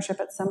domestic partnership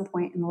at some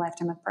point in the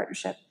lifetime of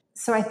partnership.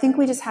 So I think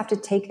we just have to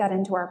take that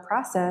into our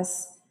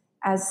process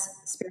as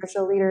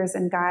spiritual leaders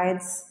and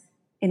guides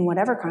in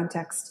whatever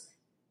context,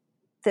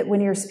 that when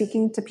you're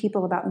speaking to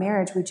people about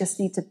marriage, we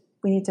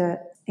need to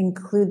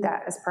include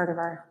that as part of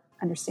our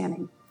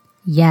understanding.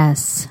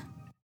 Yes.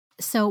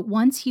 So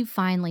once you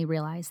finally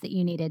realized that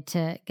you needed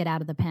to get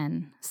out of the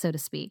pen, so to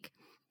speak,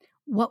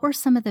 what were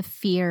some of the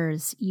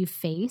fears you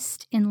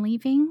faced in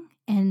leaving,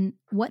 and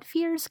what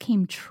fears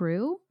came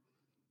true,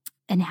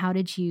 and how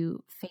did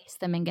you face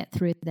them and get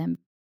through them?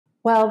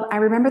 Well, I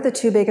remember the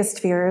 2 biggest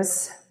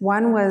fears.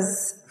 One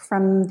was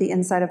from the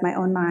inside of my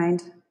own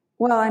mind.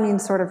 Well, I mean,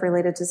 sort of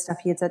related to stuff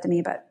he had said to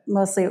me, but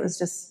mostly it was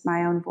just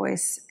my own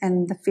voice.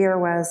 And the fear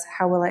was,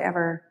 how will I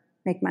ever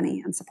make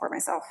money and support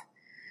myself?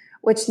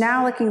 Which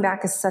now, looking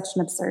back, is such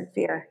an absurd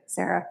fear,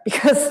 Sarah,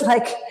 because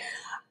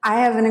I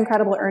have an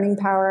incredible earning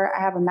power.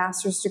 I have a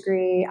master's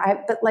degree.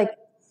 But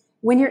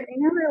when you're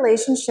in a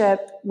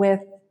relationship with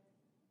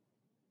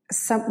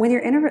when you're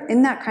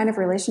in that kind of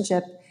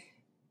relationship,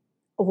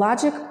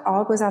 logic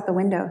all goes out the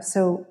window.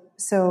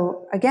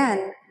 So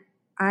again,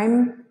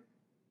 I'm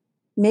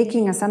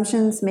making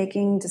assumptions,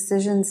 making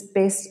decisions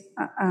based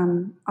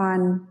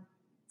on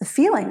the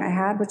feeling I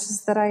had, which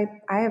is that I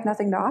have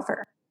nothing to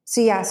offer.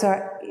 So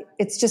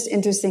it's just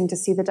interesting to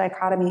see the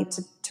dichotomy,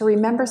 to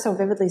remember so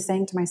vividly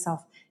saying to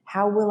myself,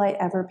 how will I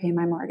ever pay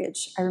my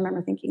mortgage? I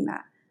remember thinking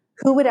that.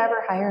 Who would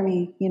ever hire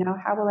me?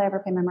 How will I ever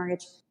pay my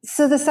mortgage?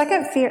 So the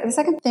second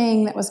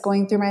thing that was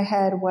going through my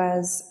head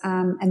was,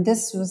 and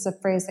this was a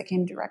phrase that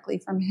came directly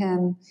from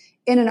him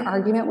in an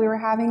argument we were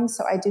having.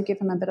 So I do give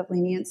him a bit of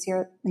leniency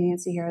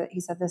here, that he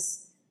said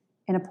this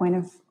in a point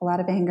of a lot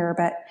of anger,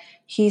 but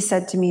he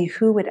said to me,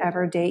 who would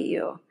ever date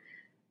you?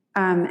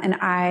 And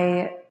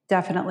I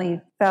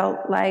definitely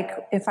felt like,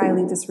 if I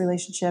leave this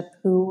relationship,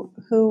 who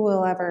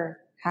will ever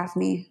have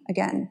me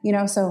again?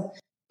 So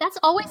that's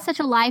always such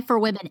a lie for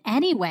women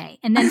anyway.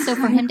 And then so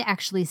for him to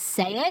actually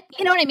say it,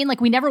 you know what I mean?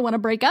 We never want to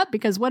break up,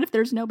 because what if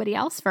there's nobody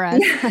else for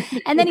us?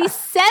 And then he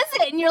says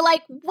it and you're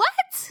like,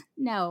 what?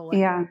 No.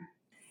 Yeah.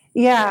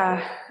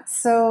 Yeah.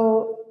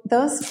 So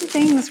those 2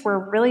 things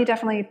were really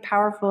definitely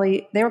powerful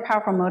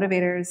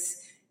motivators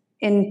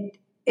in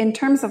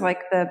terms of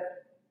the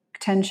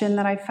tension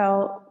that I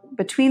felt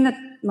between the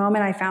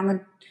moment I found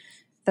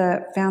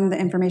the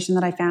information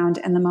that I found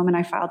and the moment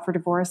I filed for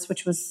divorce,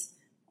 which was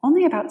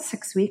only about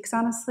 6 weeks,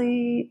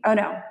 honestly. Oh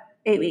no,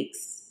 8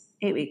 weeks.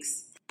 8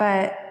 weeks.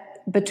 But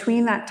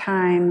between that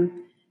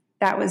time,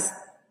 that was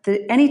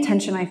any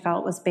tension I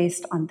felt was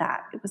based on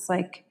that. It was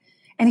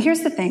and here's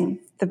the thing,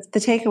 the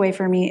takeaway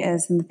for me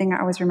is, and the thing I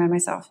always remind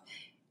myself,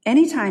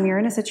 anytime you're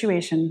in a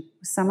situation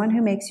with someone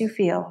who makes you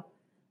feel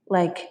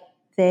like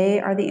they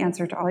are the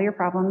answer to all your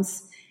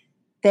problems,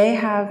 they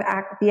have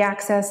the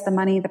access, the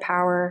money, the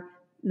power,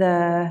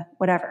 the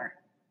whatever,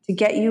 to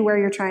get you where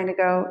you're trying to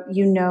go,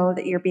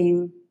 that you're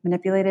being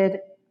manipulated.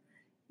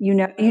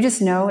 You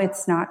just know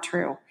it's not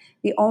true.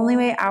 The only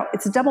way out,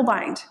 it's a double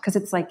bind, because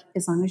it's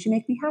as long as you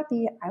make me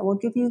happy, I will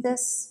give you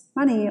this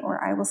money,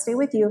 or I will stay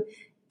with you,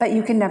 but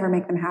you can never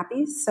make them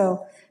happy.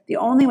 So the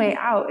only way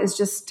out is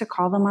just to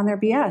call them on their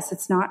BS.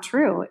 It's not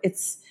true.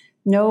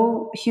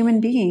 No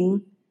human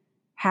being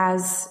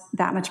has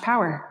that much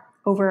power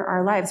over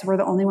our lives. We're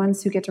the only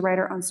ones who get to write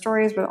our own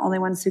stories. We're the only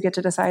ones who get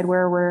to decide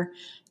where we're,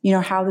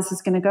 how this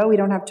is going to go. We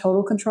don't have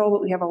total control,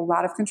 but we have a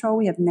lot of control.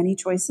 We have many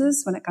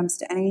choices when it comes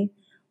to any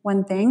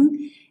one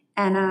thing.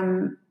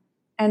 And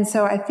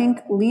so I think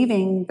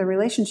leaving the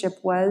relationship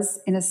was,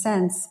 in a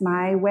sense,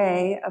 my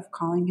way of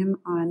calling him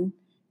on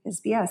his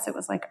BS. It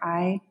was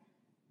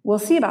we'll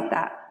see about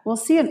that. We'll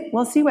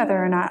see whether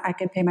or not I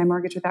can pay my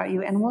mortgage without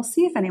you. And we'll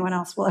see if anyone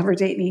else will ever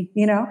date me,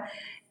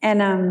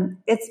 And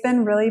it's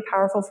been really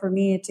powerful for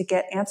me to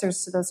get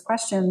answers to those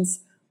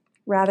questions,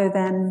 rather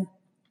than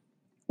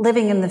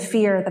living in the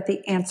fear that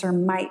the answer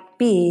might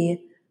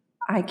be,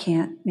 I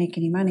can't make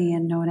any money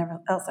and no one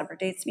else ever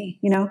dates me,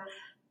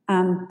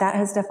 That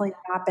has definitely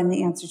not been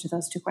the answer to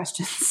those 2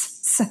 questions.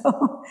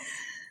 So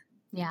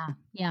Yeah.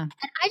 And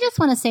I just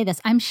want to say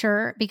this, I'm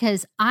sure,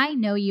 because I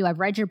know you, I've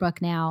read your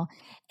book now,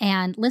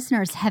 and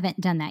listeners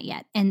haven't done that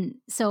yet. And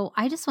so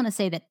I just want to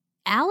say that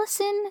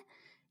Allison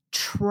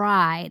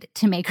tried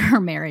to make her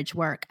marriage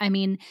work. I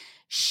mean,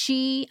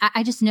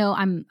 I just know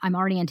I'm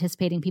already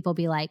anticipating people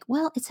be like,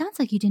 well, it sounds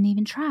like you didn't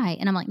even try.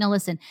 And I'm like, no,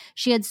 listen,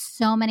 she had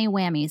so many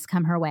whammies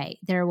come her way.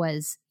 There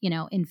was,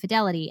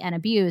 infidelity and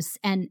abuse.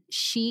 And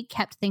she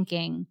kept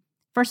thinking,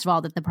 first of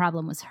all, that the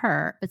problem was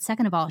her. But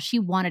second of all, she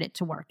wanted it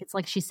to work. It's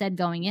like she said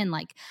going in,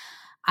 like,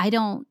 I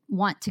don't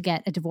want to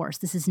get a divorce.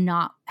 This is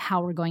not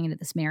how we're going into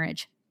this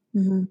marriage.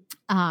 Mm-hmm.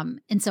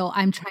 And so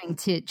I'm trying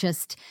to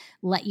just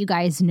let you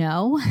guys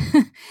know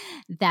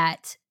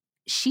that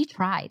she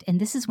tried. And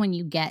this is when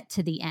you get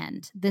to the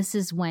end. This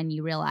is when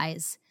you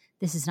realize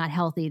this is not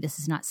healthy. This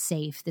is not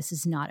safe. This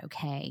is not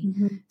okay.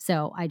 Mm-hmm.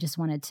 So I just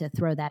wanted to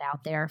throw that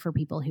out there for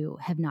people who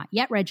have not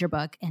yet read your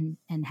book and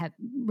have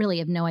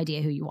no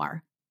idea who you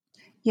are.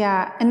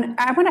 Yeah. And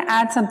I want to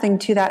add something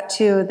to that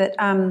too,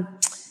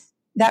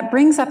 that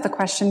brings up the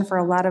question for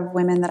a lot of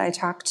women that I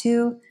talk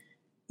to,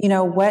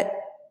 because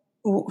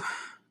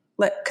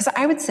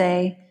I would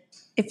say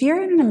if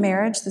you're in a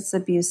marriage that's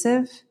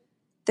abusive,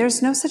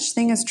 there's no such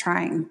thing as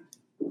trying.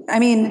 I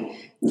mean,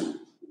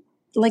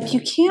 like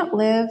you can't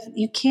live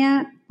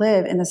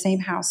in the same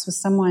house with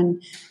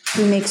someone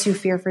who makes you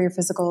fear for your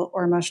physical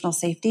or emotional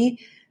safety.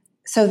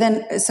 So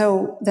then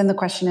the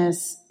question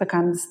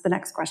becomes the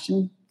next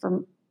question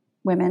for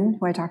women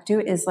who I talk to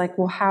is like,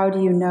 well, how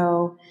do you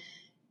know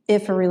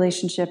if a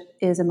relationship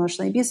is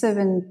emotionally abusive?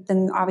 And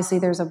then obviously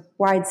there's a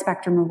wide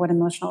spectrum of what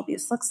emotional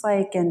abuse looks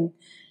like. And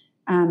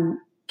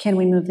can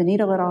we move the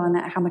needle at all on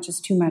that? How much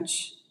is too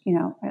much?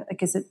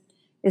 Like,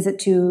 is it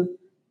too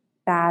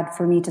bad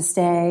for me to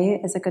stay?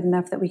 Is it good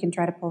enough that we can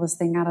try to pull this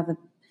thing out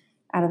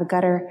of the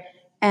gutter?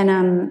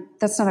 And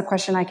that's not a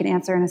question I can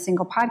answer in a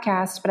single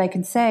podcast, but I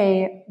can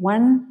say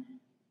one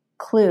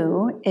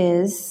clue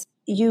is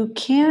you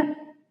can't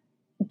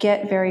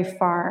get very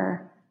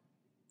far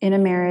in a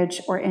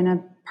marriage or in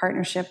a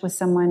partnership with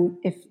someone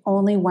if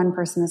only one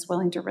person is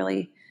willing to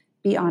really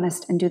be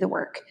honest and do the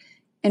work.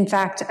 In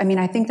fact,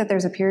 I think that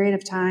there's a period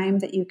of time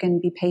that you can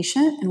be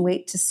patient and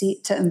wait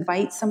to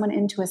invite someone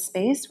into a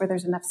space where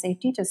there's enough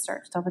safety to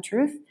start to tell the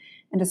truth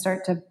and to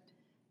start to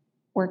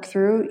work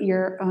through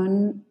your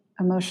own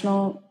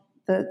emotional,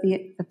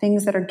 the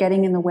things that are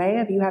getting in the way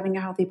of you having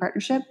a healthy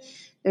partnership.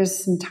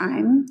 There's some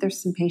time,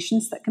 there's some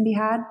patience that can be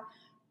had.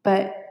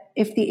 But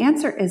if the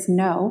answer is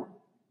no,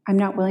 I'm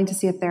not willing to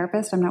see a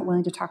therapist, I'm not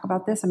willing to talk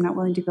about this, I'm not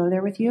willing to go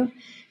there with you,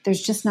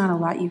 there's just not a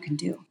lot you can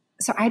do.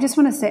 So I just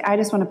want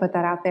to put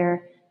that out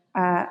there.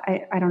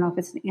 I don't know if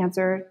it's an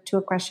answer to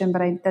a question,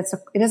 but it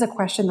is a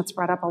question that's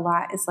brought up a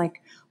lot. It's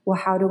like, well,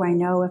 how do I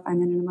know if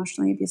I'm in an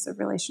emotionally abusive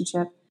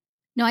relationship?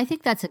 No, I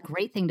think that's a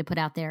great thing to put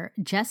out there.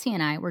 Jesse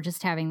and I were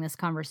just having this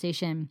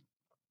conversation.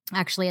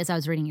 Actually, as I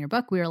was reading your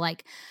book, we were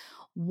like,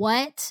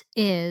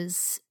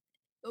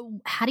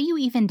 how do you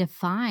even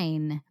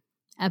define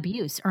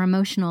abuse or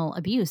emotional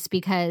abuse?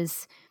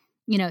 Because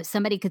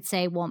somebody could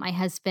say, well, my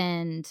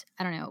husband,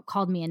 I don't know,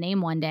 called me a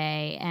name one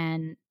day,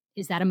 and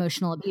is that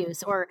emotional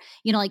abuse? Or,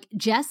 like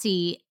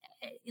Jesse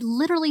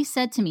literally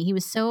said to me, he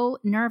was so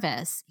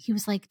nervous. He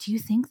was like, do you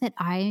think that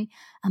I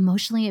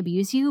emotionally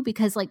abuse you?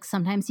 Because like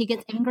sometimes he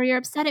gets angry or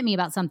upset at me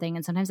about something,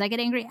 and sometimes I get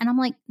angry. And I'm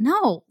like,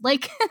 no,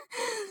 like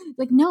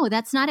no,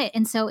 that's not it.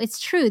 And so it's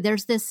true.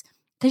 There's this,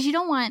 because you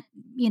don't want,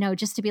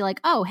 just to be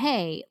like, oh,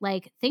 hey,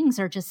 like things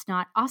are just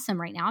not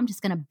awesome right now, I'm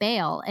just going to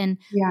bail. And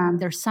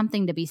there's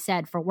something to be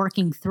said for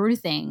working through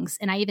things.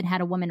 And I even had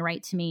a woman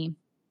write to me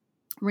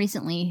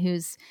recently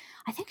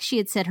I think she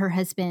had said her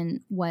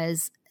husband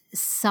was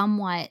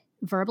somewhat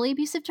verbally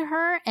abusive to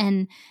her,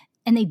 and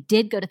they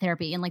did go to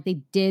therapy and like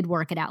they did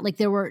work it out. Like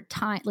there were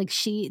times, like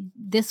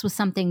this was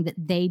something that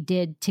they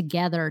did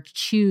together to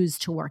choose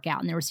to work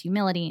out, and there was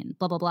humility and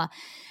blah, blah, blah.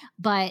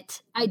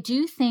 But I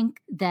do think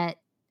that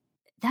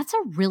that's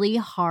a really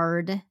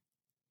hard,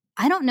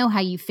 I don't know how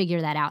you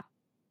figure that out.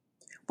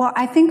 Well,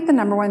 I think the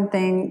number one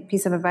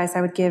piece of advice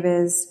I would give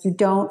is you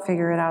don't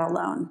figure it out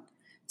alone.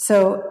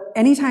 So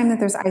anytime that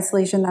there's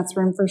isolation, that's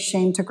room for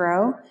shame to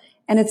grow.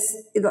 And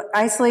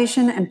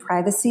isolation and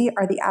privacy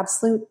are the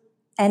absolute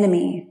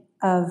enemy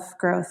of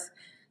growth.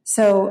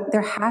 So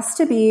there has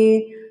to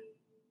be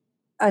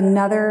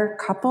another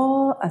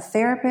couple, a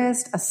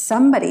therapist,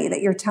 somebody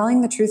that you're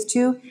telling the truth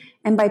to.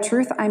 And by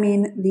truth, I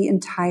mean the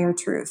entire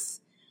truth.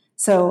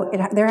 So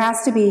there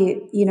has to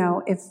be,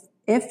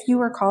 if you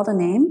were called a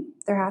name,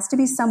 there has to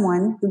be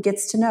someone who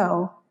gets to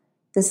know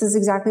this is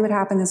exactly what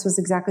happened. This was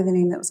exactly the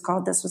name that was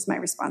called. This was my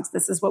response.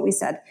 This is what we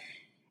said.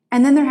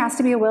 And then there has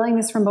to be a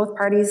willingness from both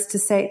parties to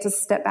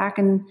step back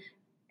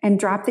and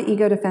drop the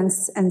ego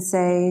defense and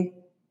say,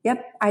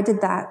 yep, I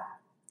did that.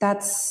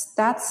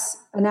 That's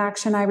an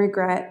action I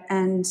regret.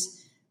 And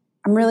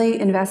I'm really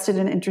invested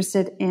and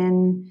interested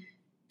in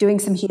doing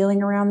some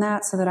healing around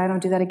that so that I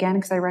don't do that again,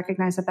 because I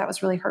recognize that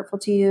was really hurtful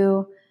to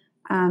you.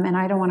 And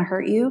I don't want to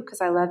hurt you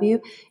because I love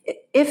you.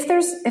 If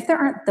there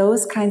aren't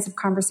those kinds of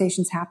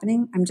conversations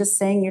happening, I'm just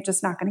saying you're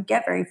just not going to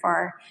get very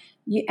far.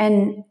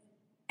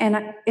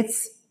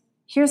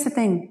 Here's the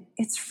thing.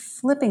 It's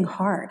flipping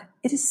hard.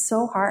 It is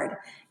so hard,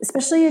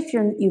 especially if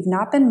you've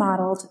not been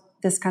modeled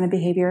this kind of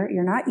behavior.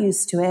 You're not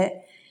used to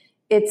it.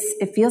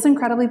 it feels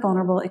incredibly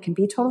vulnerable. It can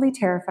be totally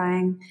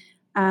terrifying.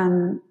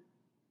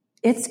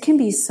 It can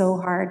be so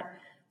hard.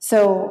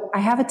 So I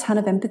have a ton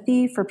of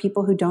empathy for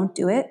people who don't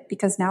do it,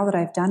 because now that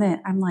I've done it,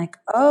 I'm like,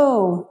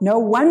 oh, no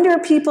wonder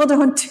people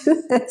don't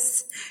do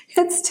this.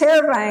 It's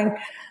terrifying.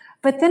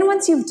 But then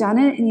once you've done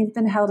it and you've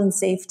been held in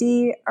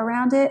safety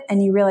around it,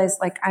 and you realize,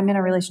 like, I'm in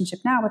a relationship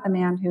now with a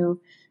man who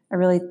I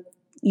really,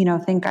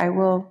 think I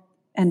will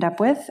end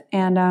up with.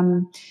 And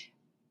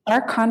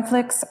our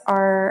conflicts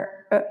are,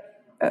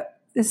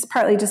 this is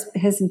partly just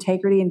his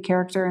integrity and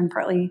character, and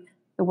partly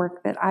the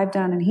work that I've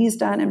done and he's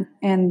done,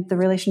 and the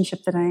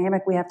relationship, the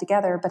dynamic we have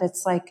together. But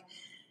it's like,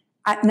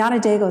 not a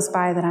day goes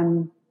by that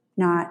I'm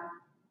not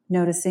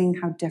noticing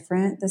how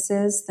different this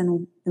is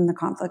than the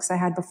conflicts I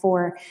had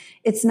before.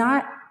 It's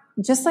not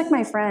just like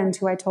my friend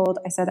who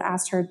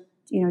asked her, do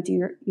you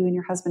and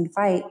your husband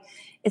fight?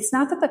 It's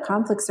not that the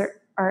conflicts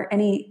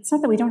it's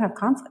not that we don't have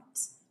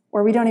conflicts,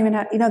 or we don't even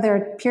have, there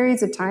are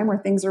periods of time where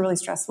things are really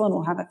stressful and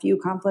we'll have a few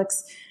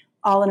conflicts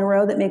all in a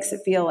row that makes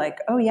it feel like,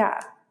 oh yeah.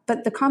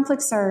 But the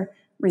conflicts are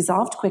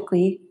resolved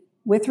quickly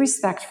with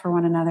respect for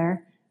one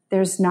another.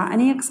 There's not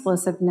any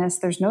explosiveness.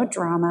 There's no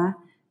drama.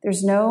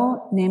 There's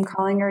no name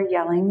calling or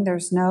yelling.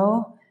 There's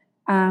no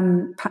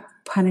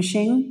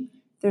punishing.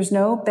 There's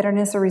no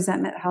bitterness or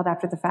resentment held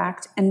after the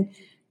fact. And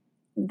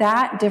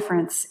that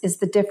difference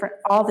is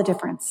all the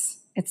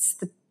difference.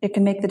 It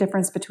can make the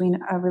difference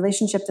between a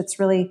relationship that's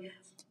really,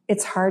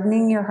 it's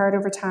hardening your heart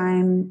over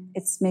time.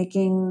 It's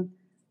making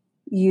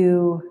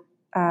you,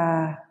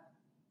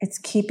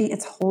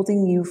 it's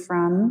holding you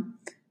from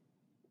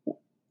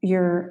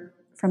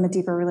a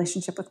deeper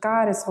relationship with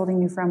God. It's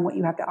holding you from what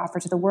you have to offer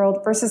to the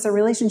world, versus a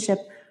relationship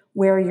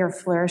where you're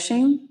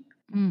flourishing.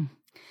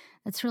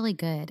 That's really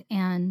good.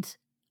 And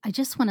I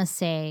just want to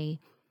say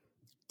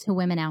to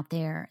women out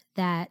there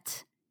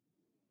that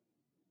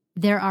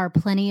there are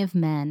plenty of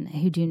men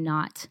who do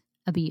not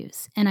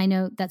abuse. And I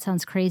know that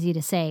sounds crazy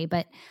to say,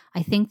 but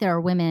I think there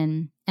are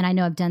women, and I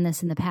know I've done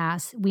this in the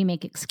past, we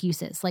make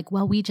excuses like,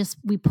 well, we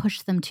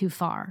pushed them too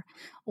far,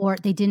 or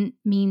they didn't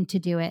mean to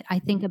do it. I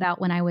think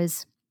about when I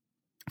was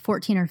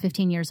 14 or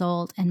 15 years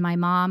old, and my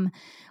mom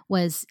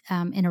was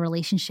in a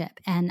relationship,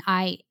 and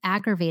I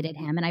aggravated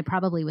him, and I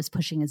probably was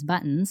pushing his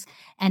buttons,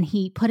 and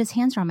he put his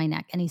hands around my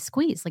neck and he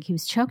squeezed like he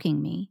was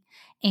choking me.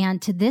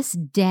 And to this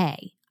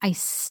day, I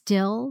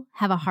still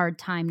have a hard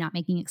time not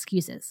making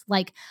excuses.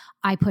 Like,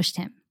 I pushed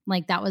him.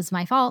 Like, that was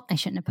my fault. I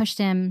shouldn't have pushed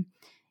him,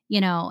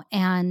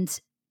 and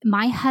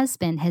my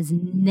husband has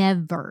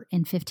never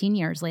in 15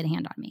 years laid a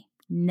hand on me.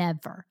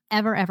 Never,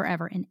 ever, ever,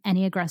 ever in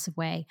any aggressive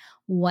way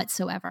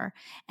whatsoever.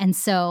 And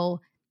so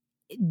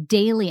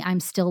daily I'm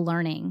still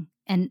learning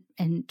and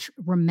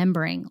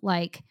remembering,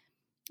 like,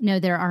 no,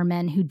 there are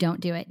men who don't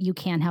do it. You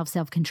can have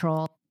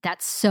self-control.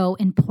 That's so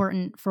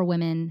important for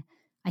women,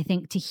 I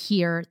think, to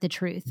hear the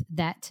truth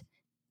that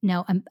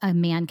no, a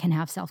man can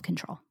have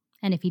self-control.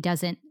 And if he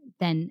doesn't,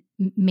 then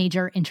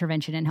major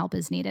intervention and help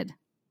is needed.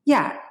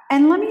 Yeah.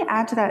 And let me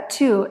add to that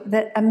too,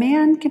 that a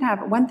man can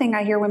have, one thing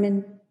I hear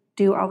women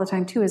do all the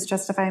time too is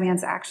justify a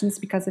man's actions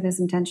because of his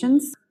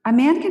intentions. A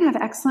man can have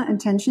excellent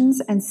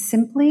intentions and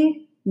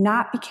simply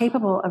not be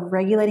capable of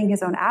regulating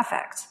his own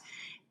affect.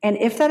 And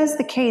if that is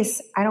the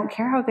case, I don't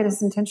care how good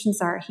his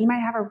intentions are. He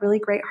might have a really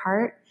great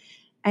heart,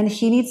 and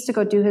he needs to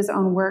go do his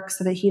own work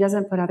so that he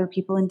doesn't put other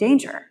people in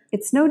danger.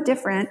 It's no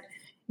different.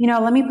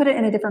 Let me put it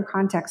in a different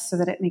context so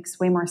that it makes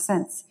way more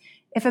sense.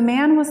 If a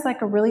man was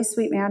like a really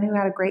sweet man who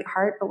had a great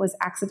heart, but was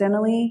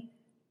accidentally,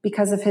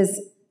 because of his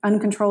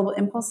uncontrollable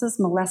impulses,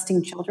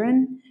 molesting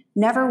children,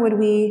 never would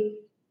we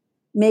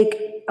make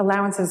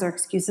allowances or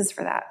excuses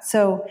for that.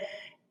 So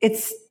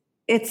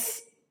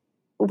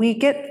we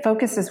get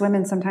focused as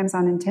women sometimes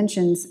on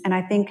intentions. And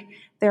I think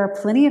there are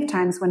plenty of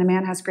times when a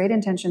man has great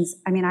intentions.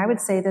 I mean, I would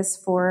say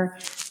this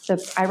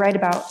I write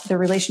about the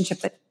relationship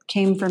that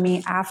came for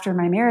me after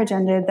my marriage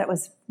ended that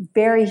was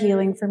very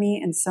healing for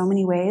me in so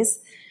many ways.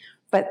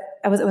 But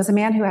it was a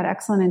man who had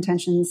excellent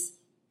intentions,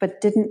 but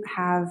didn't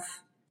have,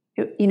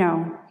 he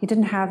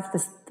didn't have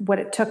this, what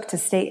it took to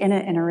stay in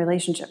a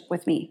relationship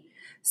with me.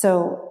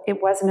 So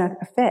it wasn't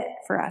a fit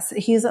for us.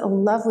 He's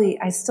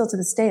I still to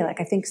this day,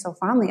 I think so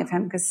fondly of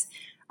him because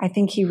I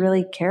think he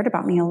really cared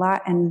about me a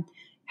lot and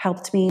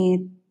helped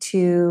me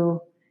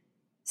to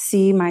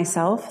see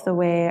myself the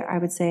way I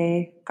would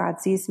say God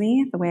sees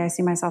me, the way I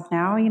see myself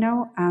now.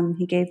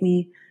 He gave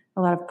me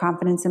a lot of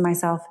confidence in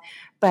myself,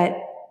 but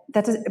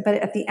at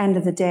the end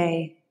of the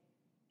day,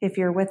 if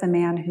you're with a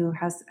man who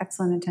has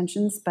excellent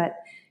intentions, but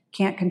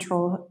can't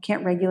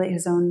regulate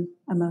his own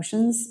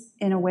emotions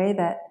in a way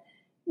that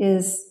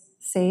is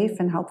safe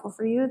and helpful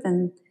for you,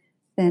 then,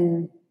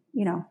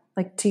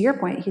 to your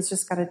point, he's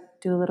just got to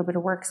do a little bit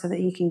of work so that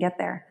he can get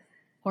there.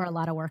 Or a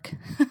lot of work.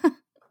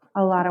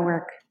 A lot of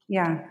work.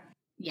 Yeah.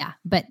 Yeah.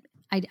 But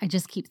I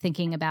just keep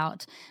thinking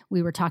about,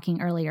 we were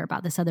talking earlier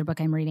about this other book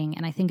I'm reading,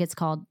 and I think it's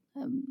called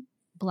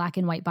Black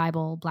and White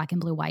Bible, Black and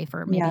Blue Wife,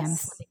 or maybe yes. I'm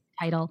flipping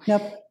the title.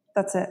 Yep.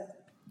 That's it.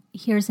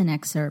 Here's an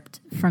excerpt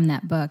from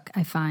that book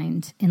I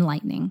find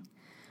enlightening.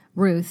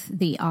 Ruth,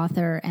 the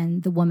author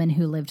and the woman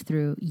who lived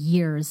through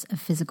years of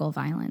physical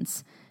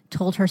violence,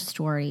 told her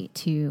story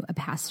to a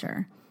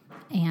pastor.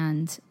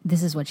 And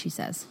this is what she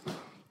says.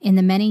 In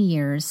the many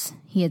years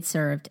he had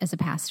served as a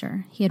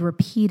pastor, he had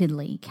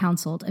repeatedly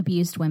counseled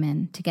abused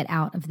women to get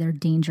out of their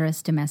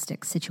dangerous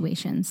domestic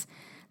situations.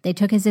 They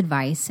took his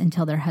advice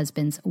until their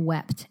husbands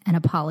wept and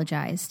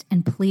apologized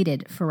and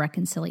pleaded for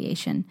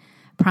reconciliation,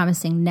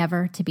 promising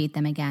never to beat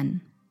them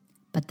again.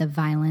 But the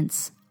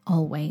violence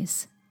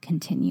always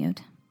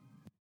continued.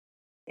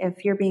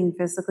 If you're being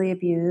physically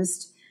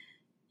abused,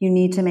 you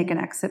need to make an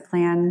exit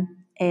plan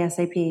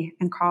ASAP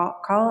and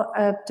call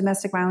a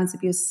domestic violence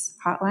abuse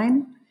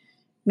hotline.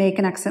 Make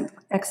an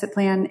exit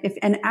plan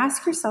and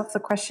ask yourself the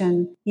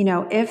question,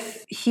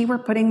 if he were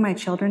putting my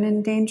children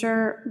in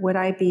danger, would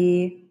I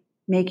be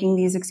making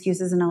these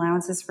excuses and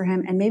allowances for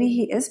him? And maybe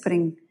he is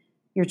putting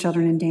your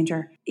children in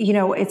danger.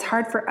 It's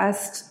hard for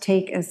us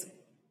to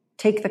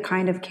take the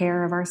kind of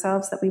care of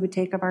ourselves that we would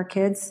take of our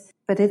kids,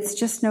 but it's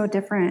just no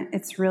different.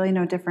 It's really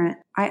no different.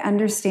 I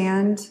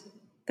understand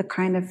the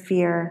kind of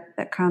fear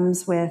that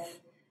comes with,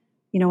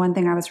 one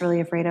thing I was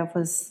really afraid of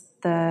was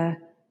the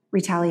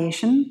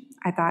retaliation.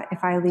 I thought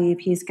if I leave,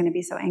 he's going to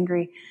be so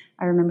angry.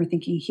 I remember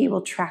thinking he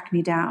will track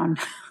me down.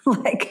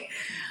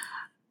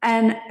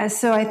 And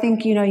so I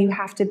think, you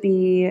have to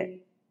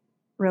be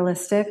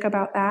realistic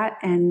about that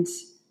and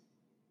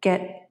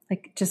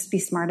just be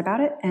smart about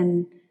it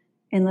and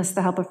enlist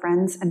the help of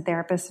friends and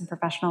therapists and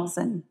professionals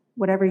and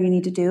whatever you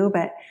need to do.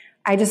 But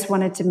I just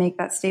wanted to make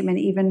that statement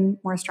even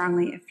more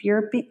strongly. If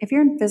you're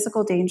in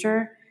physical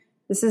danger,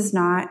 it's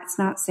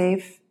not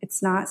safe.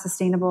 It's not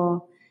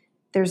sustainable.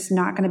 There's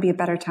not going to be a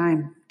better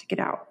time to get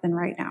out than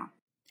right now.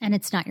 And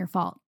it's not your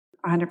fault.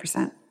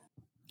 100%.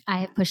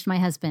 I have pushed my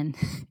husband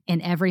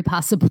in every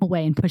possible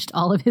way and pushed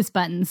all of his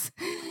buttons.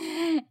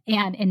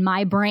 And in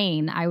my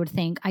brain, I would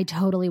think I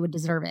totally would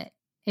deserve it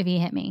if he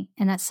hit me.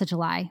 And that's such a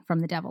lie from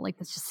the devil.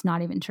 That's just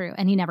not even true.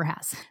 And he never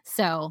has.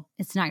 So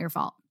it's not your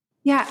fault.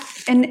 Yeah.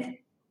 And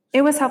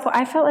it was helpful.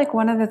 I felt like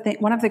one of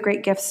the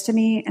great gifts to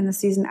me in the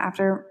season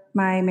after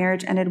my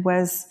marriage ended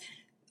was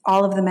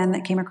all of the men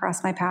that came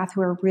across my path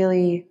who are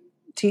really,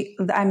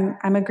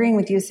 I'm agreeing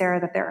with you, Sarah,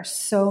 that there are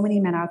so many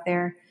men out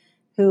there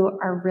who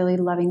are really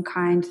loving,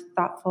 kind,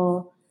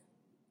 thoughtful,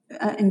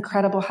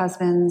 incredible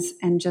husbands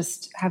and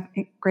just have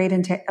great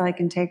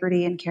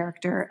integrity and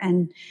character.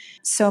 And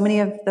so many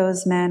of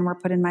those men were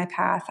put in my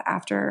path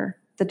after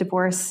the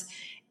divorce.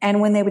 And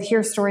when they would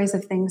hear stories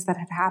of things that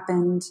had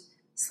happened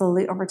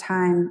slowly over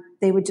time,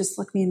 they would just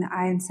look me in the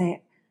eye and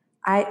say,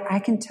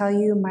 I can tell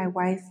you, my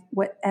wife,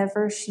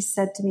 whatever she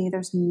said to me,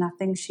 there's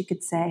nothing she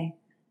could say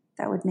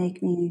that would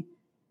make me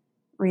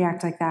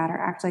react like that or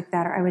act like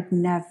that, or I would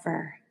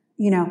never,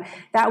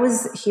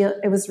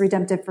 it was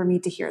redemptive for me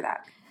to hear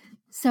that.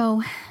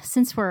 So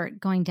since we're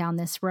going down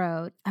this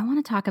road, I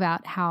want to talk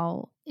about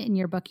how in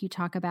your book you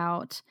talk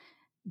about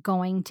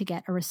going to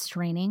get a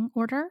restraining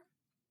order.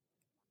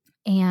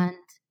 And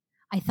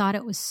I thought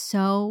it was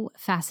so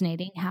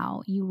fascinating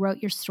how you wrote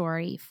your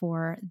story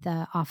for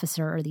the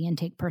officer or the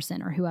intake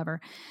person or whoever,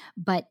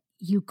 but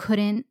you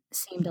couldn't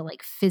seem to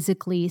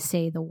physically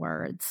say the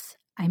words,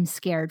 I'm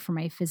scared for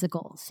my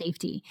physical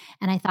safety.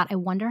 And I thought, I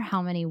wonder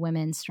how many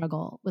women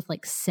struggle with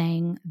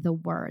saying the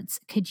words.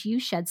 Could you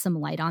shed some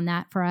light on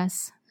that for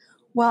us?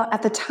 Well,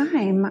 at the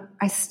time,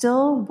 I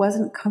still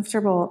wasn't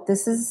comfortable.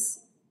 This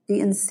is the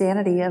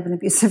insanity of an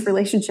abusive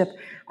relationship.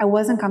 I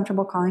wasn't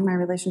comfortable calling my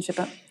relationship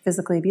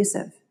physically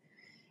abusive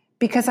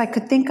because I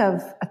could think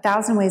of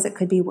 1,000 ways it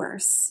could be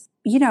worse.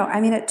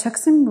 It took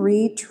some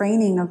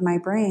retraining of my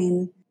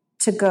brain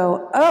to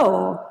go,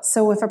 oh,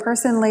 so if a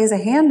person lays a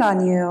hand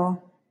on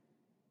you,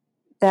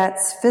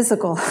 that's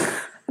physical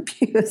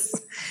abuse.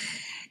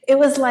 It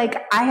was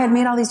like I had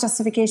made all these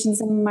justifications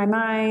in my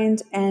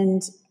mind,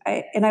 and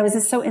I was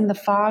just so in the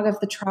fog of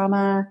the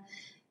trauma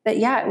that,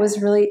 it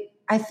was really,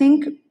 I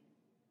think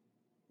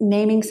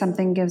naming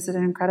something gives it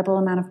an incredible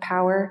amount of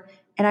power.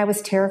 And I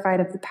was terrified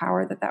of the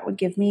power that would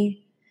give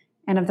me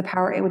and of the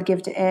power it would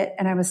give to it.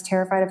 And I was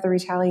terrified of the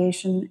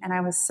retaliation. And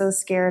I was so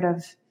scared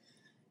of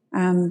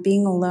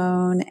being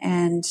alone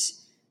and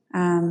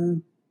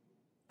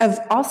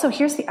also,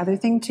 here's the other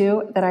thing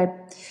too that I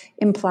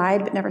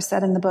implied but never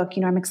said in the book.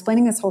 I'm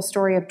explaining this whole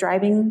story of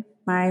driving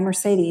my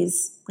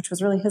Mercedes, which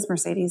was really his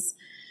Mercedes,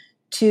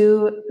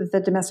 to the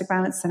Domestic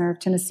Violence Center of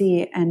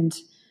Tennessee and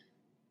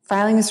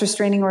filing this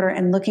restraining order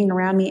and looking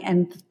around me.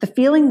 And the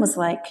feeling was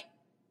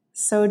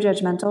so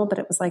judgmental, but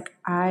it was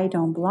I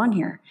don't belong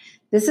here.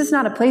 This is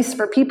not a place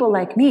for people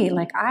like me.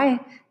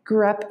 I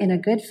grew up in a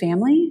good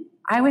family.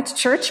 I went to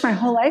church my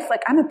whole life.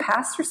 I'm a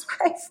pastor's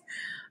wife.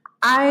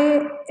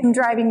 I am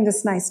driving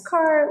this nice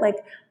car.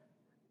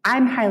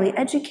 I'm highly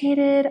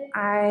educated.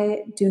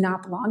 I do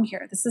not belong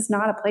here. This is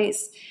not a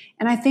place.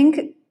 And I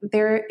think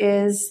there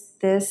is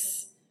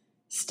this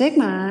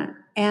stigma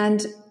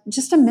and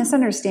just a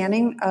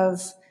misunderstanding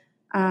of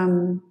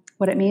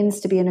what it means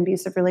to be in an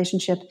abusive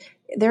relationship.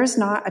 There's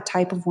not a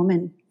type of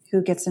woman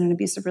who gets in an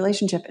abusive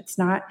relationship. It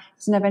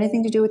doesn't have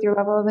anything to do with your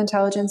level of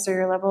intelligence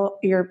or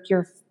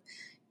your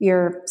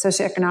your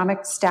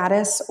socioeconomic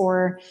status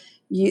or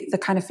the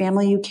kind of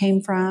family you came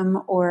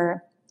from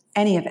or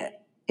any of it.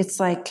 It's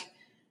like,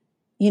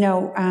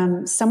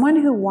 someone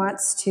who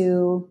wants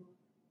to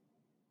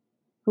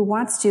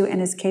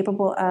and is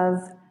capable of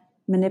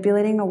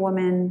manipulating a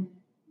woman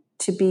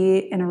to be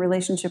in a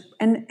relationship.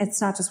 And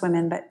it's not just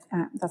women, but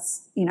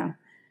that's,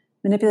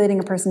 manipulating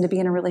a person to be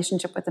in a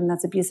relationship with them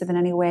that's abusive in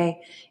any way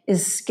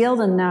is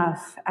skilled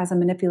enough as a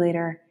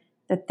manipulator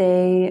that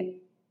they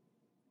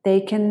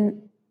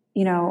can,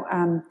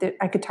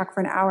 I could talk for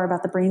an hour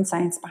about the brain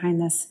science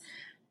behind this,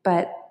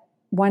 but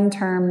one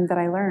term that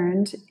I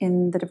learned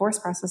in the divorce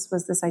process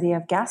was this idea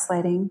of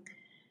gaslighting,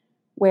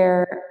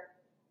 where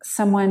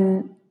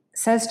someone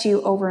says to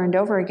you over and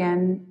over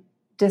again,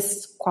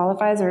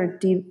 disqualifies or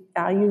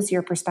devalues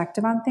your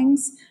perspective on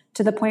things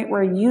to the point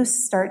where you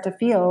start to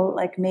feel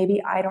like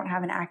maybe I don't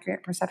have an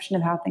accurate perception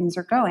of how things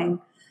are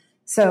going.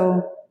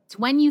 So it's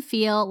when you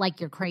feel like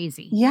you're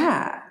crazy.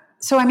 Yeah.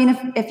 So, I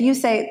mean, if you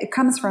say it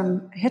comes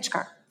from a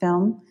Hitchcock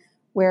film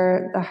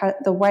where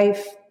the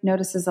wife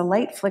notices a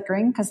light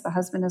flickering because the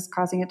husband is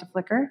causing it to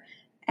flicker.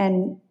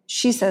 And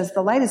she says,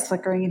 the light is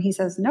flickering. And he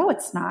says, no,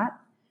 it's not.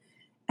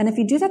 And if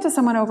you do that to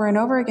someone over and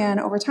over again,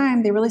 over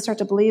time, they really start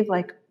to believe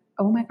like,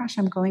 oh my gosh,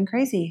 I'm going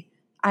crazy.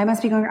 I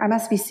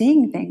must be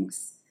seeing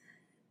things.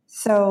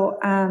 So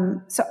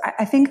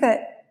I think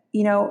that,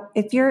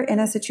 if you're in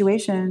a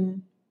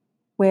situation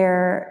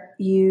where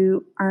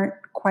you aren't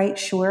quite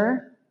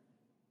sure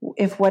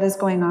if what is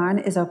going on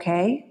is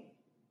okay,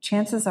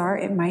 chances are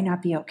it might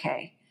not be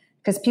okay.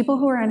 Because people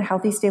who are in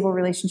healthy, stable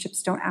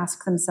relationships don't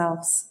ask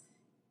themselves,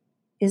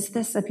 is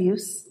this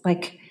abuse?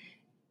 Like,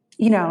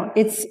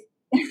 it's,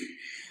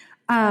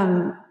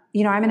 I'm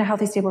in a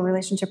healthy, stable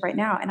relationship right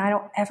now, and I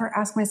don't ever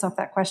ask myself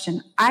that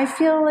question. I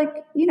feel like,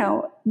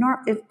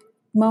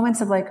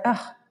 moments of like,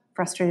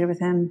 frustrated with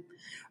him,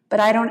 but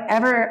I don't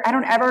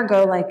ever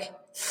go like,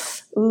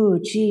 ooh,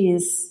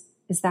 geez,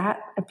 is that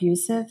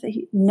abusive?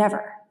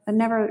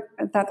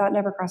 That thought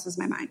never crosses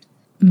my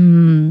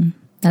mind.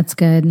 That's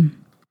good.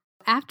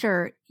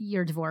 After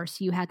your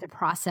divorce, you had to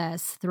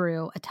process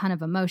through a ton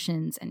of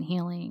emotions and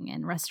healing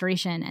and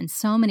restoration and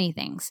so many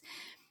things.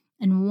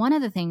 And one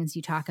of the things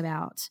you talk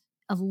about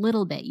a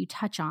little bit, you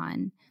touch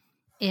on,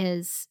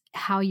 is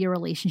how your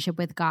relationship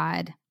with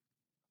God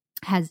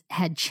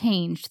had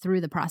changed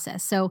through the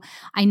process. So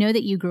I know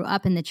that you grew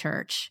up in the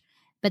church,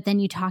 but then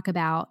you talk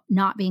about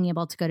not being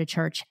able to go to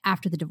church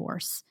after the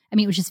divorce. I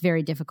mean, it was just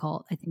very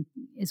difficult, I think,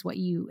 is what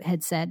you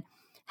had said.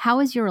 How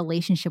has your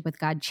relationship with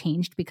God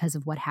changed because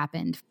of what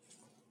happened?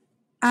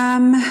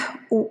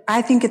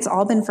 I think it's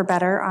all been for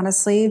better,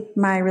 honestly.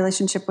 My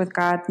relationship with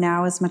God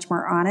now is much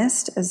more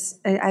honest.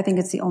 I think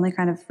it's the only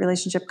kind of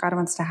relationship God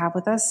wants to have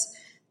with us.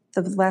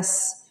 The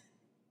less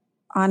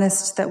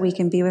honest that we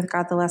can be with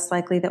God, the less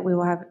likely that we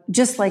will have,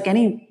 just like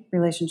any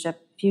relationship.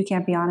 If you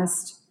can't be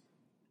honest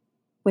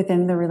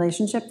within the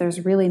relationship,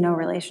 there's really no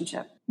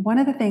relationship. One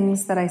of the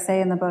things that I say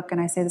in the book,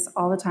 and I say this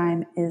all the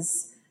time,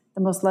 is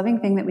the most loving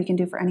thing that we can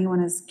do for anyone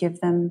is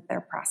give them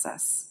their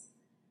process.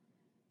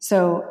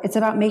 So it's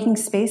about making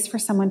space for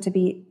someone to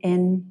be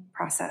in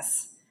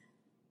process.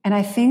 And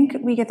I think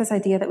we get this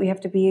idea that we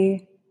have to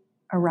be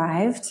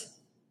arrived.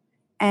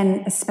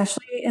 And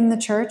especially in the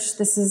church,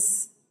 this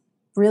is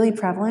really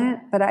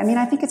prevalent. But I mean,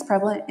 I think it's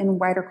prevalent in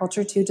wider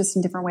culture too, just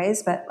in different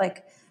ways. But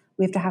like,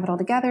 we have to have it all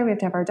together. We have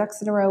to have our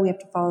ducks in a row. We have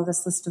to follow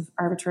this list of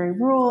arbitrary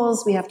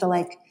rules. We have to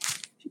like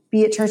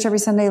be at church every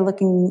Sunday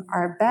looking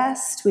our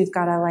best. We've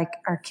got to like,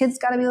 our kids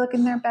got to be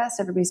looking their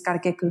best. Everybody's got to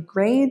get good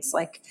grades.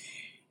 Like,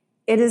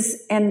 it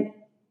is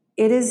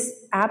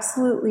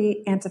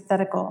absolutely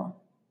antithetical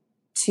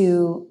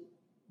to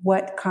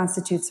what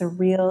constitutes a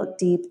real,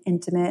 deep,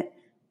 intimate,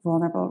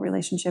 vulnerable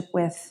relationship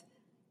with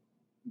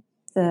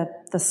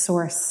the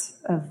source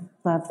of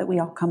love that we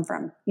all come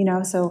from,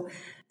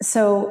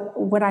 So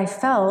what I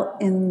felt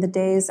in the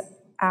days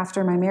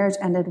after my marriage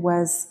ended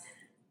was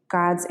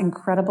God's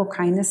incredible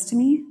kindness to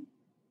me.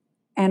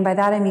 And by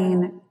that, I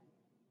mean,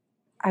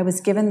 I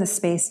was given the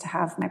space to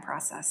have my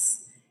process.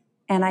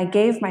 And I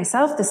gave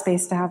myself the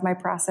space to have my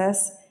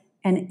process.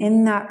 And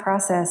in that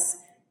process,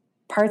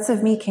 parts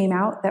of me came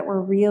out that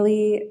were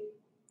really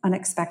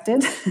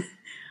unexpected.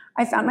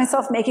 I found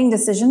myself making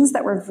decisions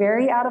that were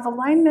very out of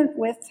alignment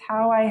with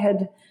how I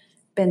had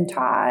been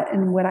taught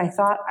and what I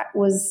thought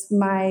was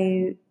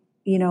my,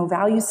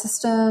 value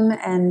system,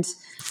 and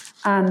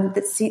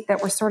that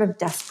were sort of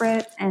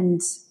desperate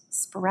and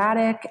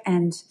sporadic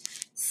and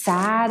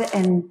sad.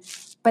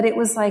 But it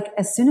was like,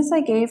 as soon as I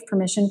gave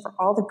permission for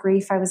all the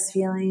grief I was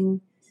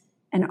feeling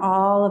and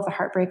all of the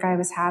heartbreak I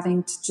was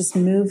having to just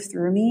move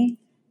through me,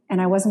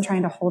 and I wasn't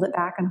trying to hold it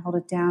back and hold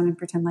it down and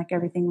pretend like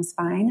everything was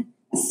fine.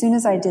 As soon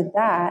as I did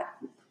that,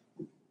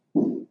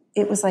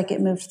 it was like it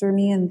moved through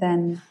me and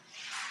then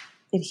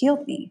it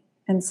healed me.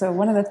 And so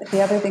one of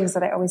the other things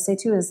that I always say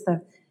too is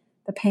the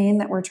pain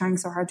that we're trying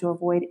so hard to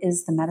avoid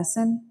is the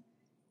medicine.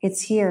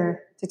 It's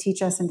here to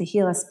teach us and to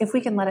heal us if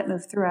we can let it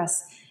move through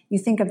us. You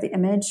think of the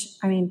image,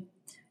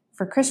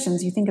 for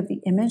Christians, you think of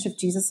the image of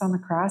Jesus on the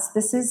cross.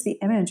 This is the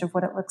image of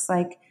what it looks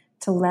like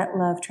to let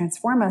love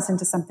transform us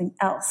into something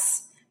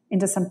else,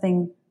 into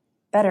something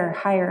better,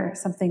 higher,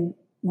 something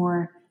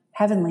more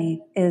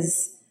heavenly,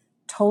 is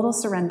total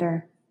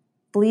surrender,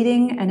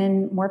 bleeding and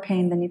in more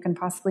pain than you can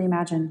possibly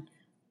imagine,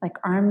 like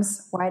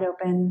arms wide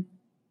open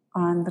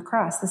on the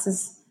cross. This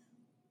is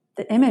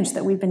the image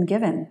that we've been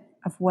given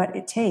of what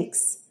it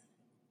takes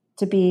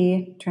to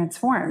be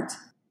transformed.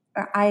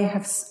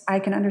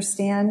 I can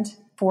understand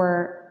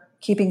for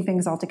keeping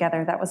things all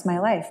together. That was my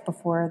life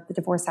before the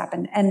divorce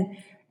happened.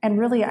 And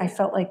really, I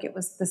felt like it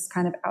was this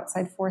kind of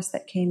outside force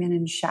that came in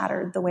and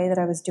shattered the way that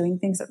I was doing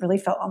things. It really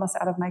felt almost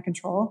out of my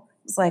control.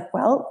 It was like,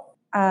 well,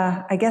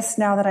 I guess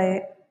now that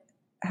I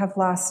have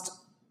lost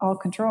all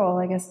control,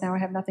 I guess now I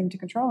have nothing to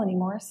control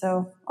anymore.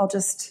 So I'll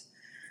just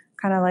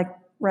kind of like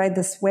ride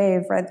this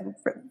wave, ride the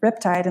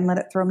riptide, and let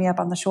it throw me up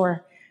on the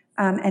shore.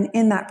 And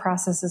in that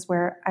process is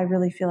where I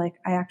really feel like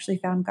I actually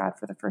found God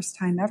for the first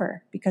time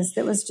ever, because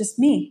it was just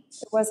me.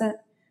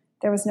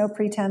 There was no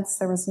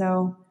pretense. It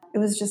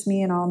was just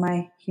me and all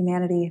my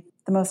humanity.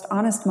 The most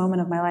honest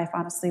moment of my life,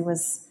 honestly,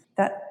 was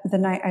the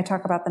night I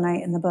talk about, the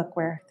night in the book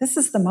where this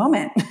is the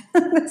moment.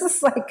 This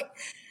is like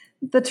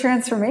the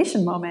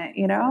transformation moment,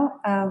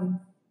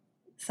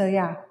 So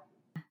yeah.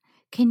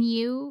 Can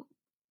you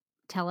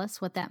tell us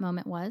what that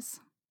moment was?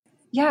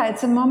 Yeah,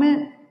 it's a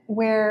moment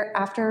where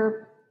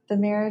after the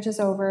marriage is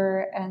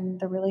over and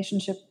the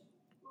relationship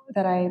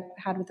that I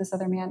had with this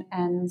other man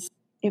ends,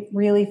 it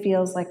really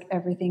feels like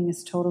everything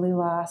is totally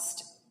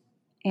lost.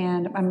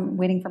 And I'm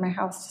waiting for my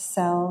house to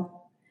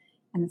sell,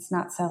 and it's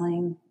not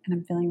selling, and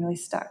I'm feeling really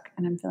stuck,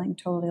 and I'm feeling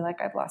totally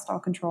like I've lost all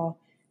control.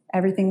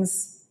 Everything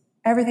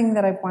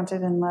that I've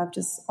wanted and loved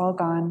is all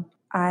gone.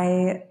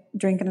 I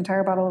drink an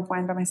entire bottle of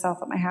wine by myself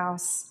at my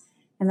house,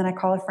 and then I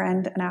call a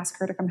friend and ask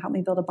her to come help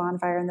me build a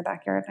bonfire in the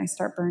backyard, and I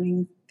start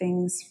burning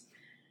things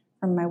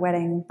from my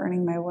wedding,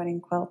 burning my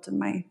wedding quilt and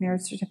my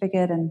marriage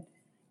certificate, and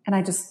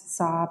I just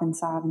sob and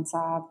sob and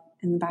sob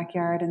in the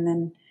backyard, and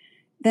then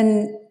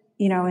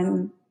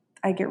and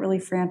I get really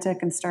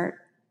frantic and start.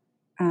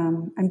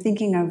 I'm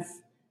thinking of,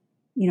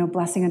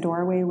 blessing a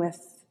doorway with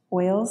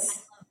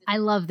oils. I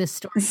love this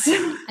story.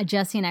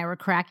 Jesse and I were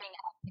cracking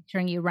up,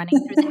 picturing you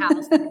running through the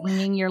house,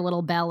 ringing your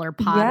little bell or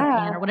pot or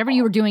pan or whatever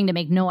you were doing to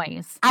make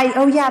noise.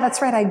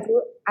 That's right.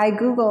 I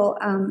Google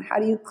how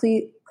do you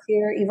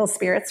clear evil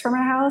spirits from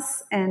a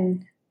house,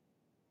 and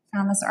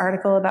found this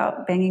article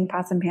about banging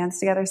pots and pans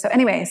together. So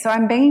anyway,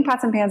 I'm banging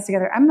pots and pans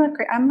together.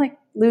 I'm like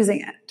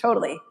losing it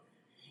totally,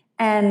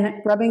 and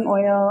rubbing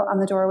oil on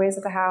the doorways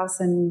of the house,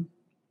 and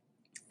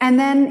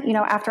then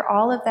after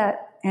all of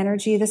that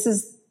energy, this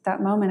is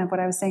that moment of what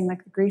I was saying,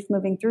 like the grief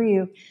moving through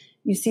you.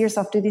 You see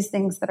yourself do these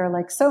things that are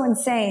like so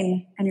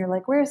insane, and you're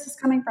like, where is this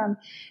coming from?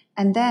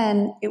 And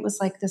then it was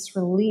like this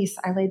release.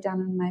 I laid down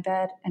in my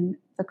bed, and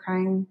the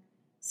crying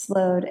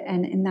slowed,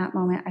 and in that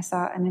moment, I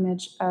saw an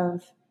image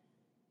of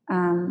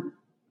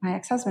my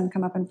ex-husband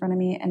come up in front of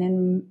me,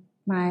 and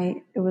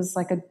it was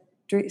like a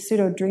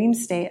pseudo dream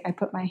state. I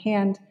put my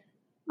hand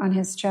on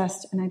his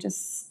chest, and I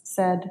just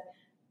said,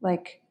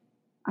 like,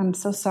 I'm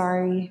so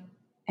sorry,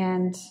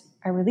 and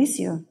I release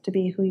you to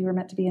be who you were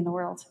meant to be in the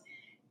world.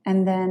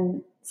 And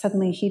then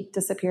suddenly he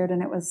disappeared,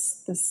 and it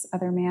was this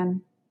other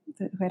man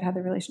who I'd had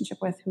the relationship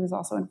with, who was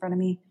also in front of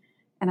me.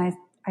 And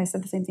I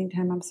said the same thing to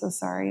him. I'm so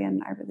sorry,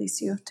 and I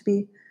release you to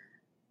be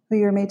who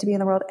you're made to be in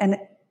the world. And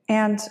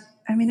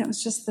I mean, it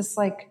was just this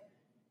like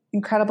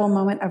incredible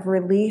moment of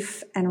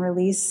relief and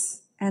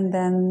release. And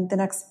then the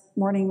next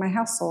morning, my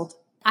house sold.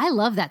 I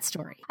love that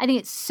story. I think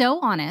it's so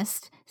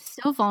honest,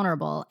 so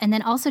vulnerable, and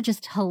then also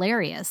just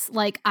hilarious.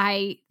 Like,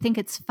 I think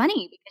it's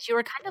funny because you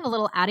were kind of a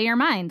little out of your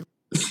mind.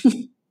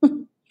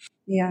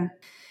 Yeah.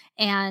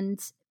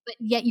 But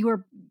yet you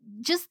were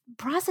just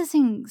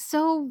processing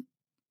so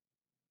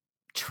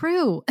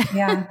true.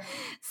 Yeah.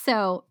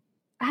 So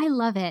I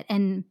love it.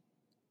 And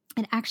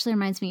it actually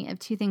reminds me of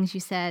two things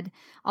you said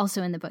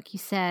also in the book. You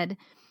said,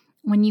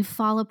 when you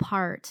fall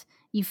apart,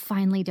 you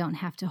finally don't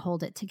have to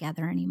hold it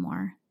together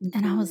anymore. Mm-hmm.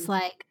 And I was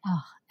like,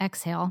 oh,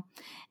 exhale.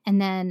 And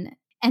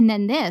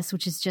then this,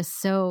 which is just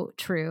so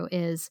true,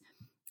 is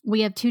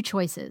we have two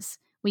choices.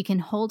 We can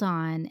hold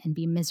on and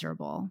be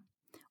miserable,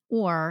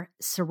 or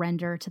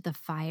surrender to the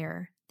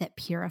fire that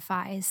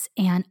purifies.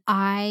 And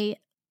I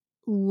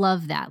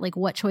love that. Like,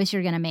 what choice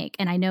you're going to make.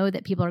 And I know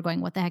that people are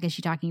going, what the heck is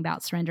she talking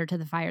about? Surrender to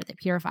the fire that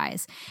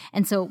purifies.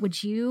 And so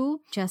would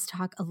you just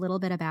talk a little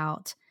bit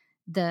about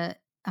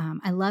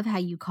I love how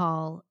you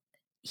call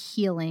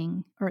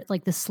healing, or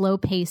like the slow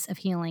pace of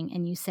healing.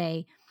 And you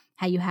say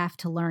how you have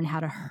to learn how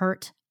to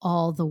hurt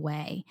all the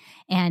way.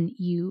 And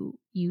you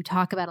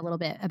talk about a little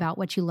bit about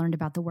what you learned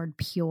about the word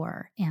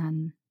pure,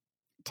 and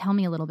tell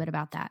me a little bit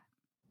about that.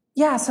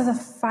 Yeah. So the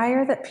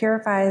fire that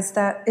purifies,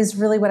 that is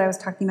really what I was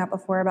talking about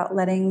before, about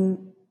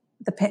letting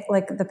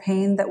the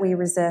pain that we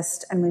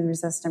resist and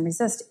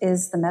resist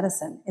is the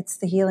medicine. It's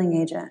the healing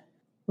agent.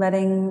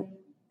 Letting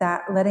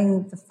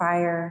the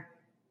fire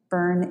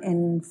burn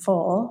in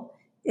full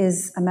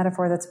is a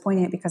metaphor that's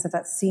poignant because of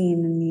that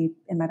scene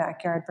in my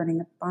backyard,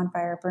 burning a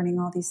bonfire, burning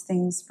all these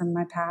things from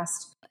my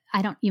past.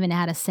 I don't even know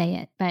how to say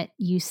it, but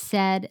you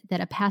said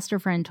that a pastor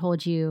friend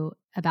told you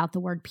about the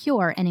word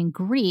pure. And in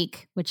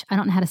Greek, which I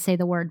don't know how to say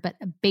the word, but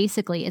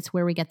basically it's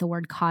where we get the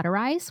word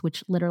cauterize,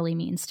 which literally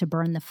means to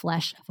burn the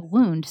flesh of a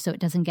wound so it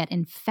doesn't get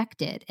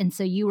infected. And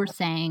so you were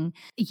saying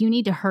you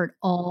need to hurt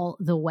all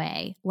the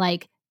way.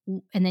 Like,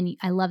 and then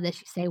I love that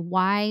you say,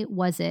 why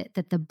was it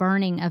that the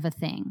burning of a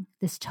thing,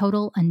 this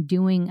total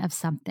undoing of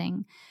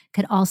something,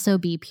 could also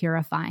be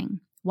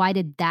purifying? Why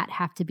did that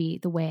have to be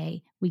the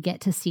way we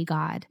get to see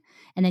God?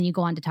 And then you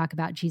go on to talk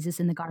about Jesus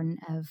in the Garden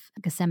of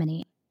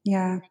Gethsemane.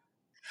 Yeah.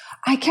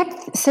 I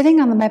kept sitting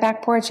on my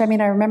back porch. I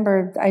mean,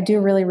 I do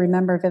really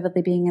remember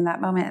vividly being in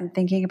that moment and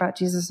thinking about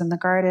Jesus in the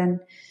garden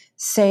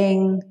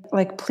saying,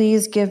 like,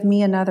 please give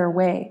me another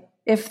way.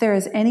 If there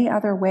is any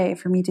other way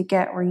for me to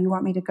get where you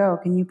want me to go,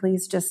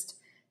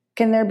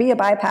 can there be a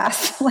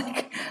bypass,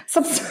 like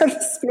some sort of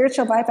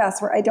spiritual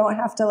bypass where I don't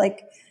have to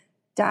like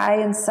die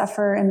and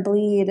suffer and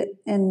bleed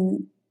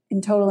in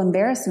total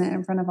embarrassment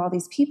in front of all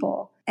these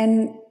people?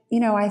 And,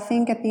 I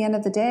think at the end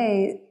of the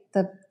day,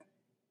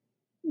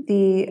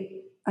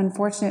 the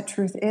unfortunate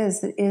truth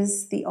is that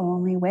is the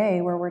only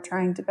way where we're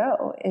trying to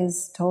go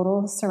is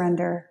total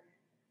surrender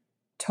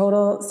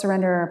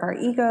of our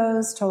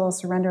egos, total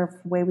surrender of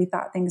the way we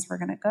thought things were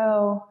going to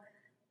go,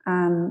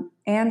 and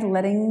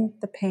letting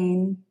the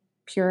pain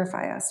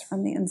purify us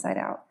from the inside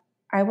out.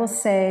 I will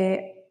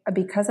say,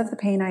 because of the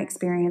pain I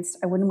experienced,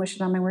 I wouldn't wish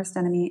it on my worst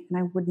enemy, and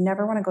I would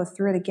never want to go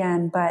through it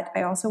again, but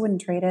I also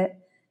wouldn't trade it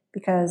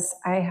because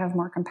I have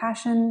more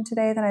compassion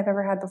today than I've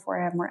ever had before.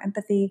 I have more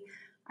empathy.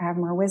 I have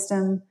more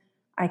wisdom.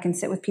 I can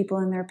sit with people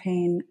in their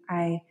pain.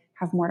 I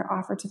have more to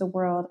offer to the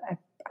world.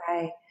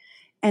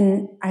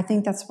 And I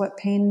think that's what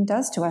pain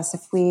does to us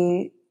if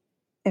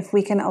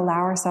we can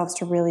allow ourselves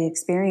to really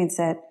experience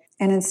it.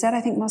 And instead,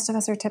 I think most of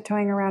us are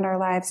tiptoeing around our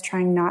lives,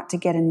 trying not to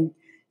get into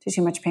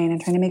too much pain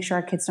and trying to make sure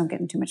our kids don't get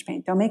in too much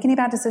pain. Don't make any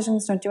bad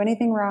decisions. Don't do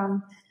anything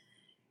wrong.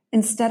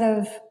 Instead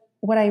of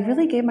what I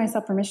really gave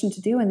myself permission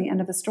to do in the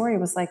end of the story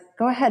was like,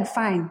 go ahead,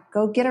 fine,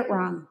 go get it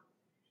wrong.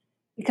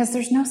 Because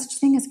there's no such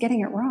thing as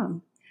getting it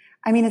wrong.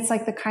 I mean, it's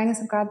like the kindness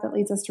of God that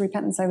leads us to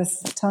repentance. I was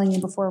telling you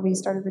before we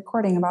started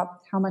recording about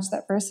how much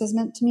that verse has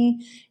meant to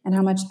me and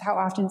how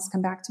often it's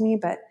come back to me.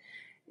 But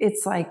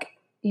it's like,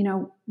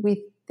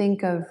 we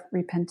think of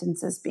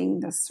repentance as being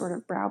this sort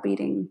of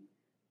browbeating.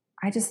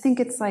 I just think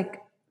it's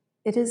like,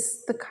 it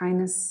is the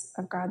kindness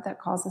of God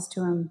that calls us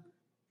to him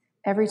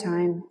every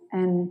time,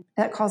 and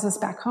that calls us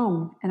back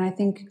home. And I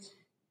think,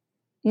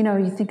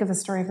 you think of the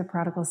story of the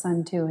prodigal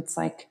son too. It's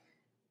like,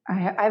 I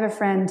have a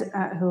friend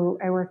who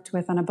I worked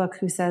with on a book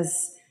who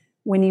says,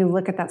 when you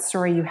look at that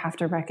story, you have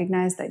to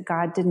recognize that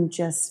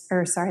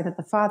that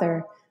the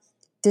father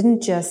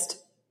didn't just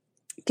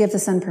give the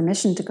son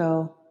permission to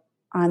go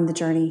on the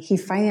journey. He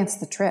financed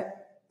the trip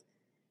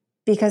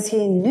because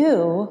he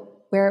knew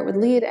where it would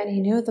lead, and he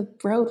knew the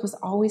road was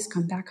always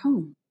come back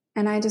home.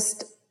 And I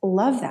just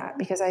love that,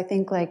 because I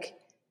think like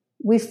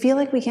we feel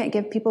like we can't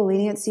give people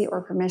leniency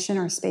or permission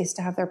or space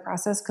to have their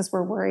process because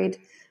we're worried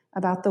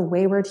about the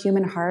wayward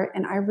human heart.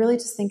 And I really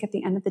just think at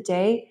the end of the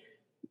day,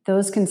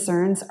 those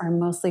concerns are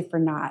mostly for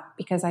naught,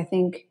 because I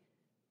think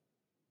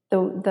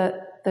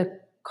the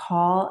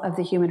call of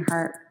the human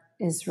heart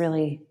is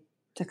really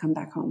to come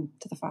back home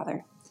to the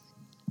Father.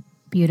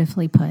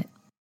 Beautifully put.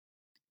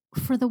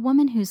 For the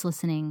woman who's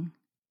listening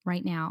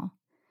right now,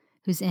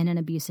 who's in an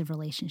abusive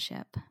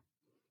relationship,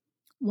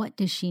 what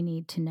does she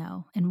need to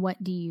know? And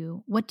what do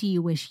you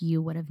wish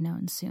you would have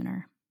known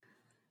sooner?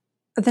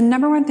 The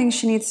number one thing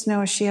she needs to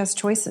know is she has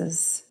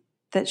choices,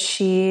 that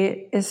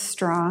she is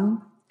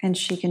strong and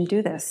she can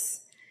do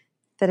this.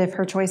 That if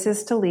her choice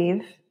is to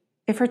leave,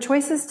 if her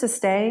choice is to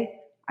stay,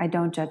 I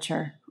don't judge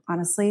her.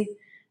 Honestly,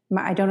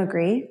 I don't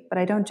agree, but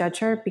I don't judge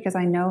her because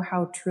I know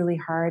how truly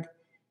hard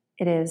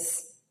it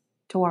is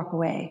to walk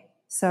away.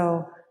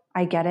 So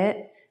I get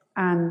it.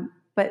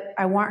 But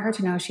I want her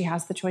to know she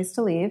has the choice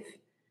to leave,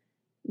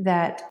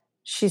 that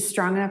she's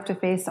strong enough to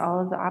face all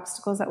of the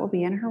obstacles that will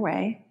be in her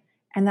way,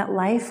 and that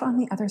life on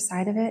the other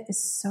side of it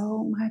is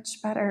so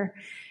much better.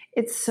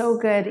 It's so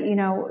good.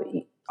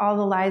 All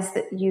the lies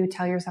that you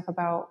tell yourself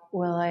about,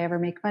 will I ever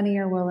make money,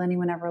 or will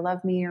anyone ever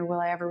love me, or will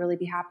I ever really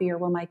be happy, or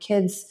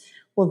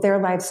will their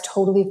lives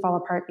totally fall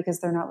apart because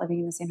they're not living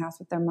in the same house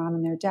with their mom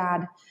and their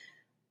dad.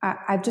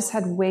 I've just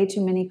had way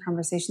too many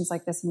conversations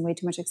like this and way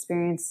too much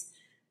experience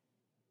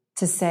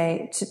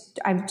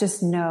I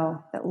just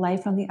know that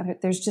life on the other,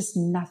 there's just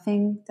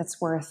nothing that's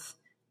worth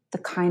the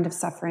kind of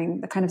suffering,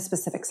 the kind of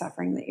specific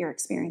suffering that you're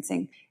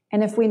experiencing.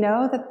 And if we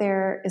know that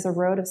there is a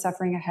road of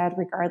suffering ahead,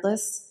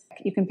 regardless,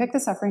 you can pick the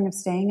suffering of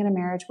staying in a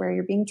marriage where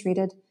you're being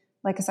treated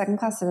like a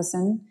second-class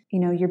citizen.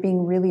 You're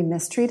being really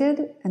mistreated,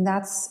 and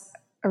that's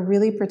a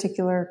really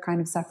particular kind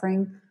of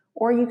suffering.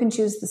 Or you can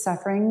choose the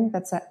suffering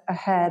that's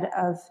ahead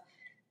of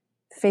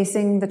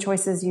facing the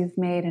choices you've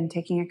made and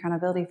taking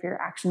accountability for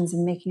your actions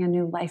and making a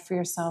new life for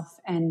yourself,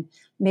 and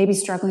maybe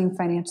struggling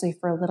financially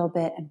for a little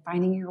bit and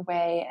finding your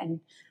way and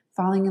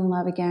falling in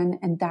love again.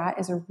 And that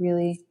is a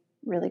really,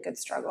 really good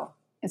struggle.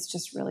 It's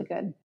just really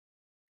good.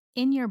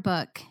 In your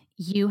book,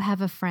 You have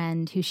a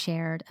friend who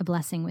shared a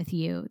blessing with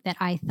you that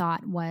I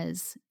thought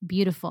was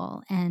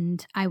beautiful,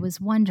 and I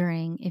was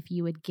wondering if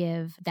you would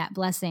give that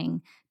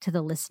blessing to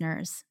the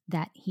listeners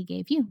that he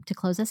gave you to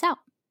close us out.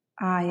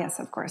 Yes,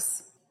 of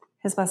course.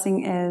 His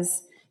blessing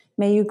is,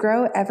 may you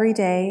grow every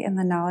day in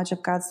the knowledge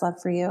of God's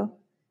love for you.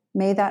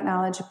 May that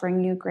knowledge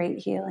bring you great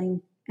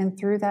healing, and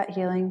through that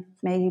healing,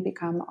 may you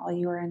become all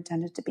you are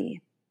intended to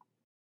be.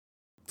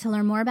 To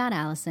learn more about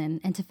Allison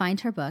and to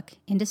find her book,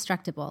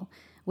 Indestructible,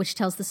 which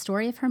tells the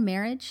story of her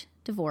marriage,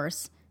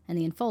 divorce, and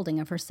the unfolding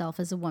of herself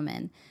as a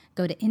woman,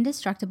 go to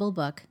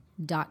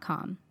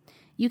indestructiblebook.com.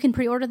 You can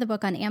pre-order the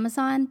book on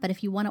Amazon, but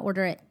if you want to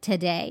order it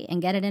today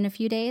and get it in a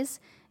few days,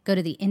 go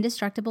to the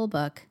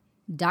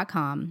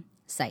indestructiblebook.com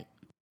site.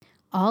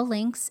 All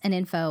links and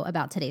info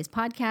about today's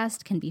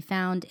podcast can be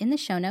found in the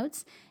show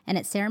notes and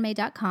at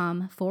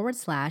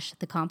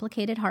sarahmay.com/The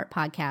Complicated Heart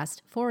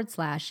Podcast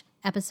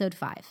 /episode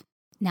 5.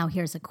 Now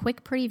here's a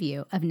quick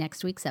preview of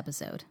next week's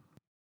episode.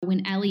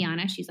 When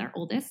Eliana, she's our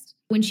oldest,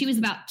 when she was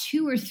about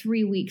 2 or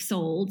 3 weeks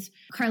old,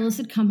 Carlos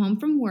had come home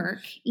from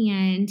work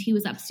and he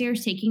was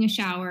upstairs taking a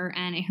shower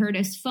and I heard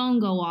his phone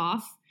go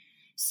off.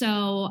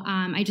 So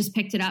I just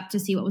picked it up to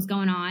see what was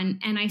going on.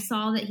 And I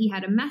saw that he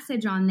had a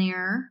message on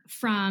there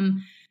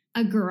from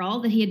a girl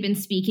that he had been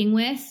speaking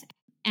with.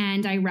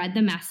 And I read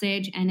the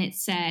message and it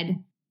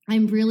said,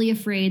 "I'm really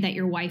afraid that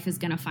your wife is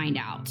going to find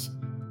out."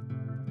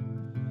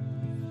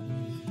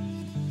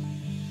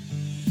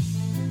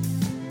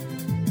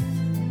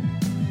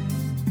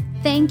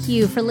 Thank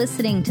you for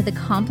listening to the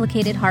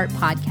Complicated Heart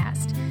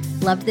Podcast.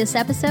 Loved this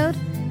episode?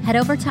 Head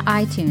over to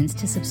iTunes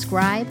to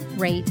subscribe,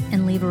 rate,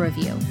 and leave a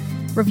review.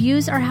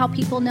 Reviews are how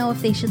people know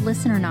if they should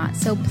listen or not,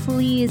 so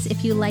please,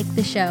 if you like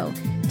the show,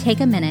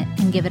 take a minute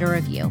and give it a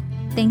review.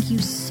 Thank you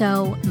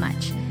so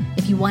much.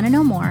 If you want to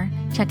know more,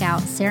 check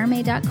out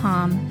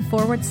sarahmay.com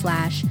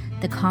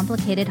 /The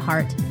Complicated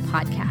Heart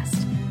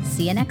Podcast.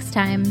 See you next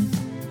time.